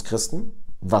nicht nur bei uns Christen,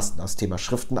 was das Thema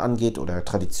Schriften angeht oder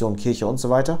Tradition, Kirche und so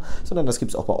weiter, sondern das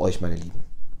gibt es auch bei euch, meine Lieben.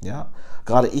 Ja,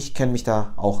 gerade ich kenne mich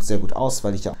da auch sehr gut aus,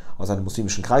 weil ich ja aus einem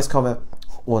muslimischen Kreis komme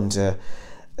und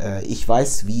ich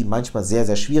weiß, wie manchmal sehr,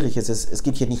 sehr schwierig es ist. Es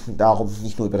geht hier nicht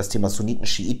nur über das Thema Sunniten,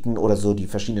 Schiiten oder so die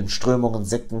verschiedenen Strömungen,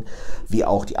 Sekten, wie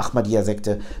auch die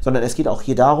Ahmadiyya-Sekte, sondern es geht auch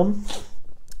hier darum,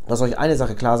 dass euch eine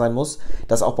Sache klar sein muss,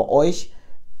 dass auch bei euch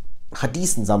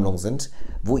Hadithensammlungen sind,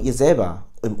 wo ihr selber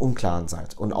im Unklaren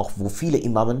seid und auch wo viele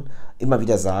Imamen immer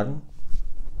wieder sagen,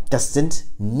 das sind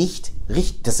nicht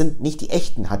die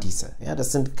echten Hadithe, ja,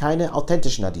 das sind keine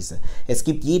authentischen Hadithe. Es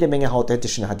gibt jede Menge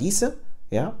authentische Hadithe,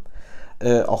 ja,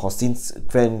 auch aus den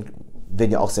Quellen werden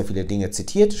ja auch sehr viele Dinge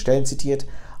zitiert, Stellen zitiert,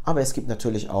 aber es gibt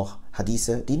natürlich auch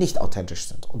Hadithe, die nicht authentisch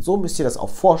sind. Und so müsst ihr das auch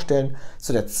vorstellen.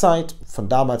 Zu der Zeit, von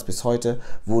damals bis heute,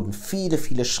 wurden viele,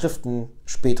 viele Schriften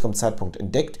späterem Zeitpunkt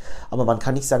entdeckt, aber man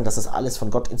kann nicht sagen, dass das alles von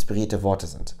Gott inspirierte Worte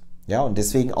sind. Ja, und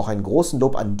deswegen auch einen großen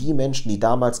Lob an die Menschen, die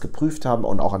damals geprüft haben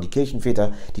und auch an die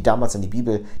Kirchenväter, die damals an die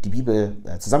Bibel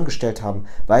zusammengestellt haben,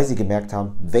 weil sie gemerkt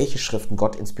haben, welche Schriften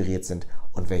Gott inspiriert sind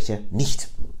und welche nicht.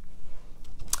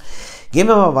 Gehen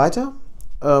wir mal weiter.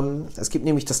 Es gibt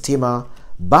nämlich das Thema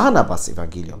Barnabas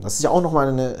Evangelium. Das ist ja auch nochmal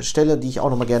eine Stelle, die ich auch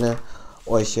nochmal gerne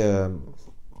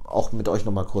mit euch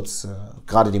nochmal kurz,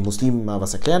 gerade den Muslimen mal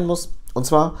was erklären muss. Und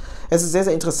zwar, es ist sehr,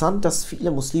 sehr interessant, dass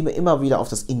viele Muslime immer wieder auf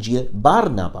das Injil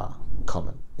Barnaba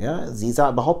kommen. Ja, sie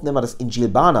behaupten immer das Injil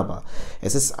Barnaba.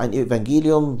 Es ist ein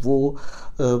Evangelium, wo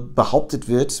behauptet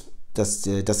wird,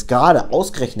 dass gerade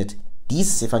ausgerechnet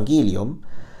dieses Evangelium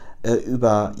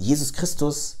über Jesus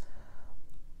Christus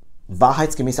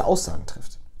wahrheitsgemäße Aussagen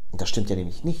trifft. Und das stimmt ja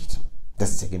nämlich nicht.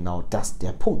 Das ist ja genau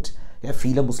der Punkt. Ja,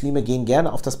 viele Muslime gehen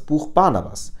gerne auf das Buch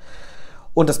Barnabas.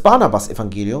 Und das Barnabas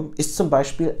Evangelium ist zum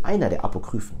Beispiel einer der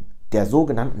Apokryphen, der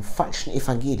sogenannten falschen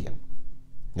Evangelien.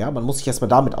 Ja, man muss sich erstmal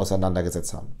damit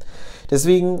auseinandergesetzt haben.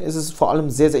 Deswegen ist es vor allem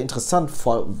sehr, sehr interessant,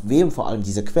 von wem vor allem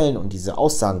diese Quellen und diese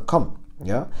Aussagen kommen.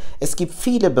 Ja, es gibt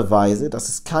viele Beweise, dass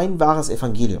es kein wahres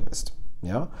Evangelium ist.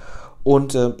 Ja,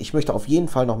 und ich möchte auf jeden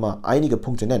Fall nochmal einige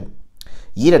Punkte nennen.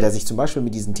 Jeder, der sich zum Beispiel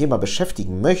mit diesem Thema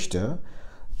beschäftigen möchte,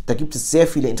 da gibt es sehr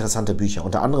viele interessante Bücher,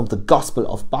 unter anderem The Gospel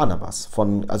of Barnabas,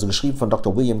 also geschrieben von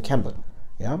Dr. William Campbell.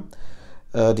 Ja?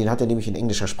 Den hat er nämlich in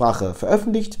englischer Sprache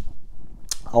veröffentlicht,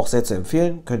 auch sehr zu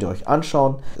empfehlen, könnt ihr euch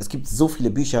anschauen. Es gibt so viele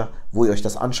Bücher, wo ihr euch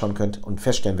das anschauen könnt und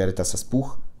feststellen werdet, dass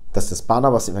das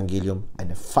Barnabas Evangelium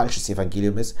ein falsches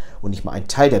Evangelium ist und nicht mal ein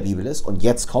Teil der Bibel ist. Und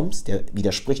jetzt kommt's, der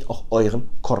widerspricht auch eurem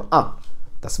Koran.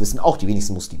 Das wissen auch die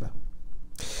wenigsten Muslime.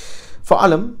 Vor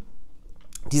allem,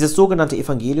 dieses sogenannte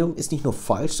Evangelium ist nicht nur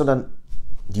falsch, sondern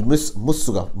die muss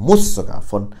sogar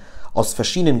aus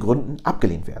verschiedenen Gründen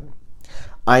abgelehnt werden.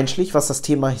 Einschließlich was das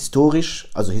Thema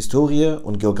Historie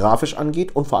und geografisch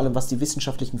angeht und vor allem was die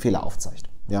wissenschaftlichen Fehler aufzeigt.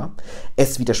 Ja?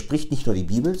 Es widerspricht nicht nur die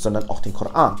Bibel, sondern auch den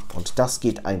Koran. Und das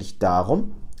geht eigentlich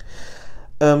darum,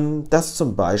 dass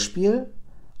zum Beispiel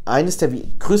eines der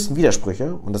größten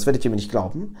Widersprüche, und das werdet ihr mir nicht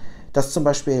glauben, dass zum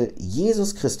Beispiel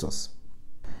Jesus Christus,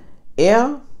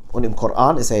 und im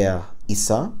Koran ist er ja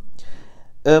Isa,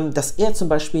 dass er zum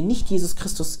Beispiel nicht Jesus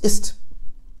Christus ist,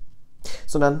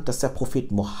 sondern dass der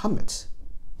Prophet Muhammad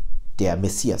der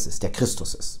Messias ist, der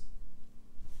Christus ist.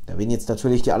 Da werden jetzt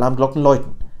natürlich die Alarmglocken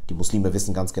läuten. Die Muslime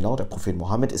wissen ganz genau, der Prophet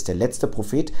Muhammad ist der letzte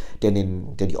Prophet, der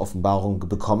die Offenbarung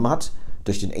bekommen hat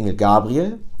durch den Engel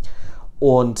Gabriel.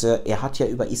 Und er hat ja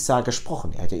über Isa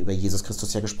gesprochen, er hat ja über Jesus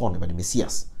Christus ja gesprochen, über den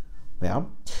Messias. Ja?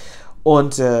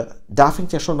 Und da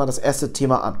fängt ja schon mal das erste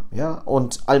Thema an. Ja?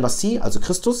 Und Al-Masih, also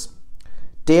Christus,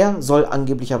 der soll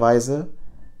angeblicherweise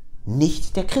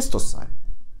nicht der Christus sein,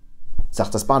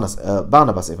 sagt das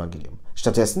Barnabas Evangelium.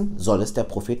 Stattdessen soll es der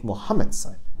Prophet Mohammed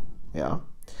sein. Ja?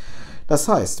 Das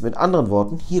heißt, mit anderen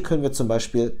Worten, hier können wir zum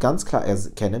Beispiel ganz klar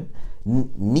erkennen,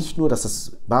 nicht nur, dass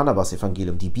das Barnabas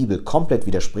Evangelium die Bibel komplett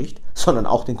widerspricht, sondern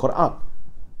auch den Koran.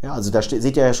 Ja, also da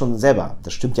seht ihr ja schon selber,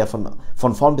 das stimmt ja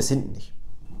von vorn bis hinten nicht.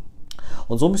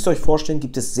 Und so müsst ihr euch vorstellen,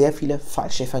 gibt es sehr viele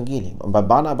falsche Evangelien. Und beim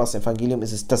Barnabas Evangelium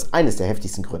ist es eines der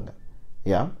heftigsten Gründe.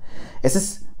 Ja? Es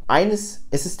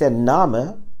ist der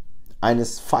Name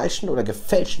eines falschen oder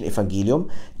gefälschten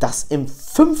Evangeliums, das im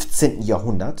 15.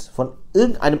 Jahrhundert von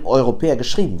irgendeinem Europäer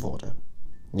geschrieben wurde.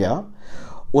 Ja?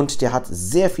 Und der hat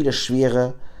sehr viele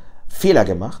schwere Fehler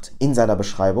gemacht in seiner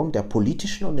Beschreibung der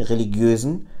politischen und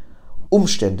religiösen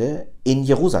Umstände in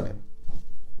Jerusalem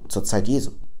zur Zeit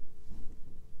Jesu.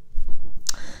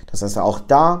 Das heißt, auch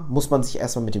da muss man sich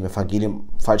erstmal mit dem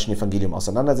falschen Evangelium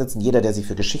auseinandersetzen. Jeder, der sich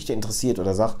für Geschichte interessiert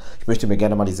oder sagt, ich möchte mir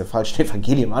gerne mal diese falschen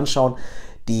Evangelien anschauen,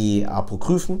 die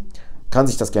Apokryphen, kann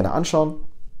sich das gerne anschauen.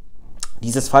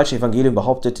 Dieses falsche Evangelium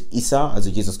behauptet, Isa, also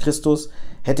Jesus Christus,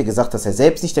 hätte gesagt, dass er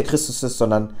selbst nicht der Christus ist,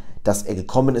 sondern dass er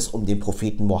gekommen ist, um den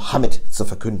Propheten Mohammed zu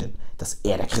verkünden, dass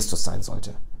er der Christus sein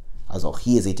sollte. Also auch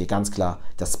hier seht ihr ganz klar,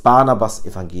 das Barnabas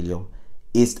Evangelium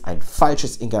ist ein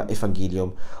falsches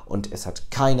Evangelium und es hat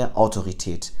keine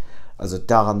Autorität. Also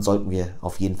daran sollten wir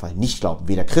auf jeden Fall nicht glauben.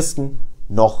 Weder Christen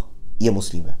noch ihr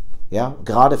Muslime. Ja,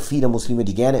 gerade viele Muslime,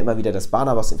 die gerne immer wieder das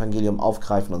Barnabas-Evangelium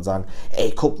aufgreifen und sagen,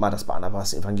 ey, guck mal, das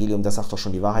Barnabas-Evangelium, das sagt doch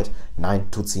schon die Wahrheit. Nein,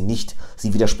 tut sie nicht.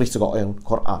 Sie widerspricht sogar eurem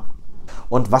Koran.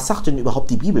 Und was sagt denn überhaupt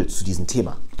die Bibel zu diesem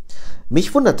Thema?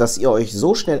 Mich wundert, dass ihr euch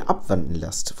so schnell abwenden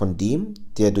lasst von dem,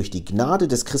 der durch die Gnade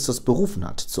des Christus berufen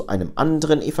hat, zu einem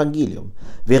anderen Evangelium,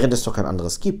 während es doch kein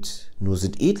anderes gibt. Nur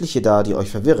sind etliche da, die euch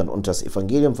verwirren und das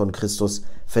Evangelium von Christus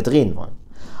verdrehen wollen.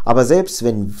 Aber selbst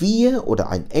wenn wir oder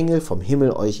ein Engel vom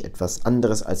Himmel euch etwas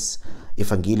anderes als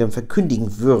Evangelium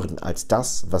verkündigen würden, als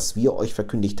das, was wir euch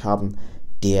verkündigt haben,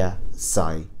 der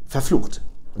sei verflucht.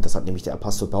 Und das hat nämlich der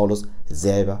Apostel Paulus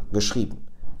selber geschrieben.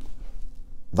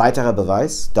 Weiterer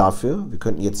Beweis dafür, wir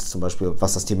könnten jetzt zum Beispiel,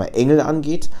 was das Thema Engel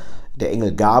angeht, der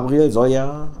Engel Gabriel soll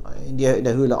ja in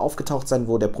der Höhle aufgetaucht sein,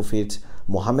 wo der Prophet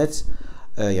Muhammad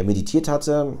meditiert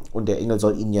hatte, und der Engel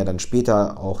soll ihnen ja dann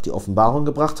später auch die Offenbarung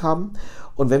gebracht haben.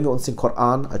 Und wenn wir uns den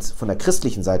Koran von der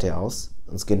christlichen Seite aus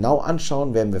uns genau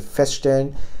anschauen, werden wir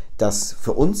feststellen, dass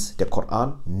für uns der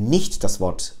Koran nicht das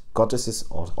Wort Gottes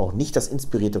ist, auch nicht das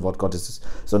inspirierte Wort Gottes ist,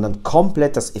 sondern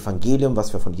komplett das Evangelium,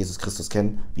 was wir von Jesus Christus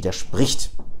kennen,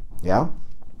 widerspricht. Ja?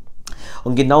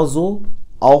 Und genauso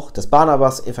auch das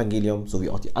Barnabas Evangelium, sowie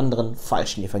auch die anderen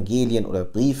falschen Evangelien oder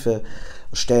Briefe,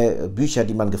 Bücher,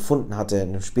 die man gefunden hatte in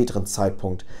einem späteren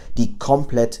Zeitpunkt, die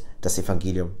komplett das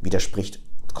Evangelium widerspricht,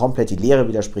 komplett die Lehre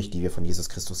widerspricht, die wir von Jesus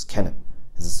Christus kennen.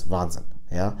 Das ist Wahnsinn.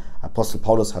 Ja? Apostel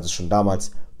Paulus hat es schon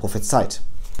damals prophezeit.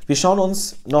 Wir schauen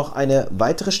uns noch eine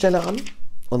weitere Stelle an,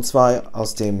 und zwar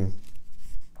aus dem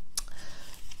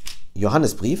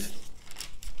Johannesbrief,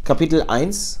 Kapitel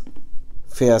 1,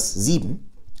 Vers 7.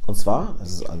 Und zwar,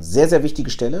 das ist eine sehr, sehr wichtige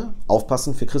Stelle,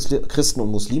 aufpassen für Christen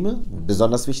und Muslime,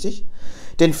 besonders wichtig.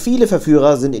 Denn viele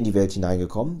Verführer sind in die Welt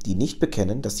hineingekommen, die nicht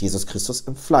bekennen, dass Jesus Christus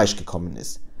im Fleisch gekommen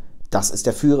ist. Das ist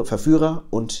der Verführer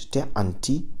und der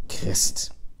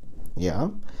Antichrist.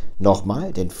 Ja,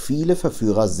 nochmal, denn viele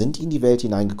Verführer sind in die Welt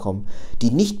hineingekommen,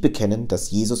 die nicht bekennen,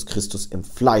 dass Jesus Christus im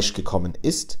Fleisch gekommen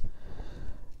ist.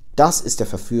 Das ist der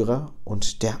Verführer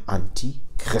und der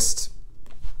Antichrist.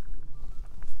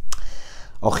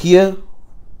 Auch hier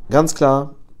ganz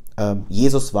klar,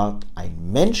 Jesus war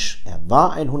ein Mensch, er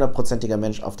war ein 100%iger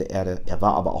Mensch auf der Erde, er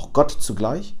war aber auch Gott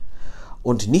zugleich.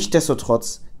 Und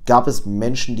nichtsdestotrotz gab es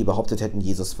Menschen, die behauptet hätten,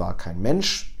 Jesus war kein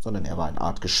Mensch, sondern er war eine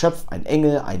Art Geschöpf, ein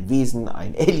Engel, ein Wesen,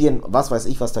 ein Alien, was weiß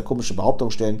ich, was da komische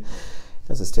Behauptungen stellen.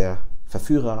 Das ist der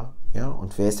Verführer. Ja?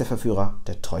 Und wer ist der Verführer?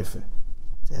 Der Teufel,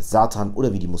 der Satan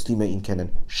oder wie die Muslime ihn kennen,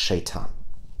 Shaitan.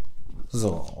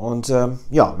 So, und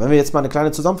ja, wenn wir jetzt mal eine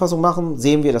kleine Zusammenfassung machen,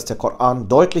 sehen wir, dass der Koran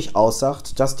deutlich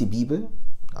aussagt, dass die Bibel,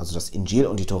 also das Injil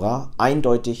und die Tora,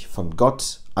 eindeutig von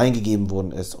Gott eingegeben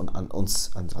worden ist und an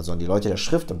uns, also an die Leute der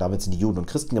Schrift, und damit sind die Juden und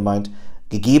Christen gemeint,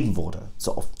 gegeben wurde.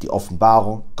 Die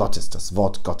Offenbarung Gottes, das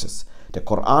Wort Gottes. Der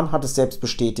Koran hat es selbst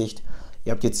bestätigt.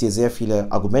 Ihr habt jetzt hier sehr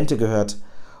viele Argumente gehört.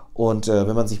 Und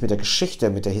wenn man sich mit der Geschichte,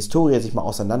 mit der Historie sich mal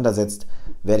auseinandersetzt,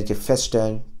 werdet ihr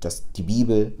feststellen, dass die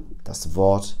Bibel das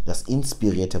Wort, das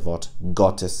inspirierte Wort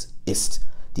Gottes ist.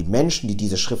 Die Menschen, die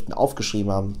diese Schriften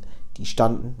aufgeschrieben haben, die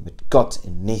standen mit Gott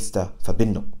in nächster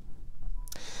Verbindung.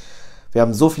 Wir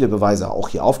haben so viele Beweise auch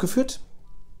hier aufgeführt,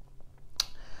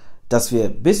 dass wir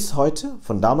bis heute,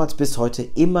 von damals bis heute,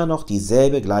 immer noch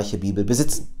dieselbe gleiche Bibel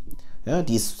besitzen, ja,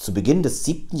 die es zu Beginn des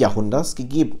 7. Jahrhunderts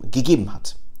gegeben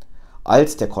hat,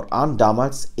 als der Koran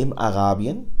damals im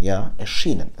Arabien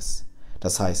erschienen ist.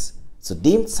 Das heißt, zu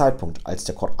dem Zeitpunkt, als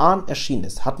der Koran erschienen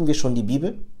ist, hatten wir schon die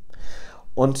Bibel,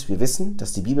 und wir wissen,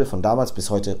 dass die Bibel von damals bis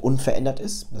heute unverändert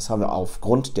ist. Das haben wir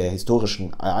aufgrund der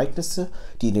historischen Ereignisse,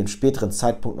 die in dem späteren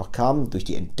Zeitpunkt noch kamen, durch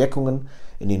die Entdeckungen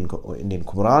in den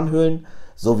Qumran-Höhlen,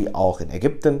 sowie auch in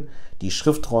Ägypten, die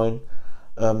Schriftrollen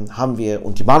haben wir,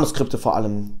 und die Manuskripte, vor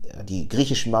allem die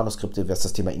griechischen Manuskripte, was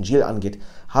das Thema Injil angeht,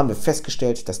 haben wir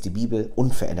festgestellt, dass die Bibel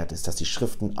unverändert ist, dass die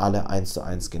Schriften alle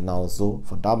 1:1 genauso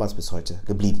von damals bis heute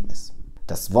geblieben ist.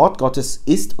 Das Wort Gottes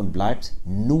ist und bleibt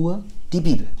nur die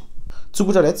Bibel. Zu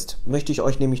guter Letzt möchte ich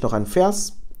euch nämlich noch einen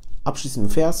abschließenden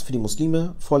Vers für die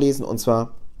Muslime vorlesen, und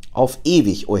zwar: Auf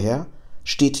ewig, o Herr,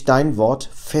 steht dein Wort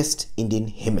fest in den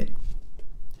Himmel.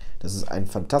 Das ist ein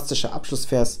fantastischer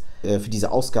Abschlussvers für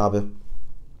diese Ausgabe.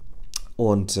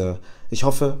 Und ich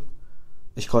hoffe,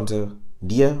 ich konnte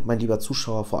dir, mein lieber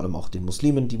Zuschauer, vor allem auch den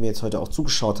Muslimen, die mir jetzt heute auch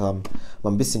zugeschaut haben,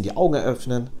 mal ein bisschen die Augen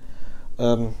eröffnen.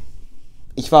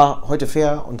 Ich war heute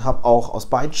fair und habe auch aus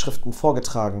beiden Schriften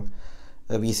vorgetragen,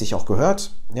 wie es sich auch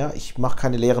gehört. Ja, ich mache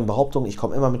keine leeren Behauptungen, ich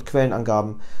komme immer mit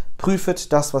Quellenangaben.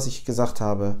 Prüfet das, was ich gesagt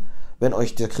habe. Wenn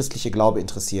euch der christliche Glaube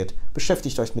interessiert,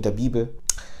 beschäftigt euch mit der Bibel.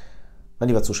 Mein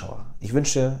lieber Zuschauer, ich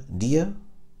wünsche dir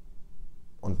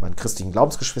und meinen christlichen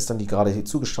Glaubensgeschwistern, die gerade hier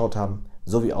zugeschaut haben,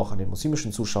 sowie auch an den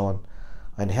muslimischen Zuschauern,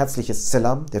 ein herzliches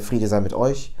Salam, der Friede sei mit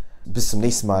euch. Bis zum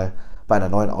nächsten Mal bei einer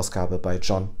neuen Ausgabe bei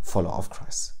John Follow of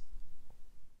Christ.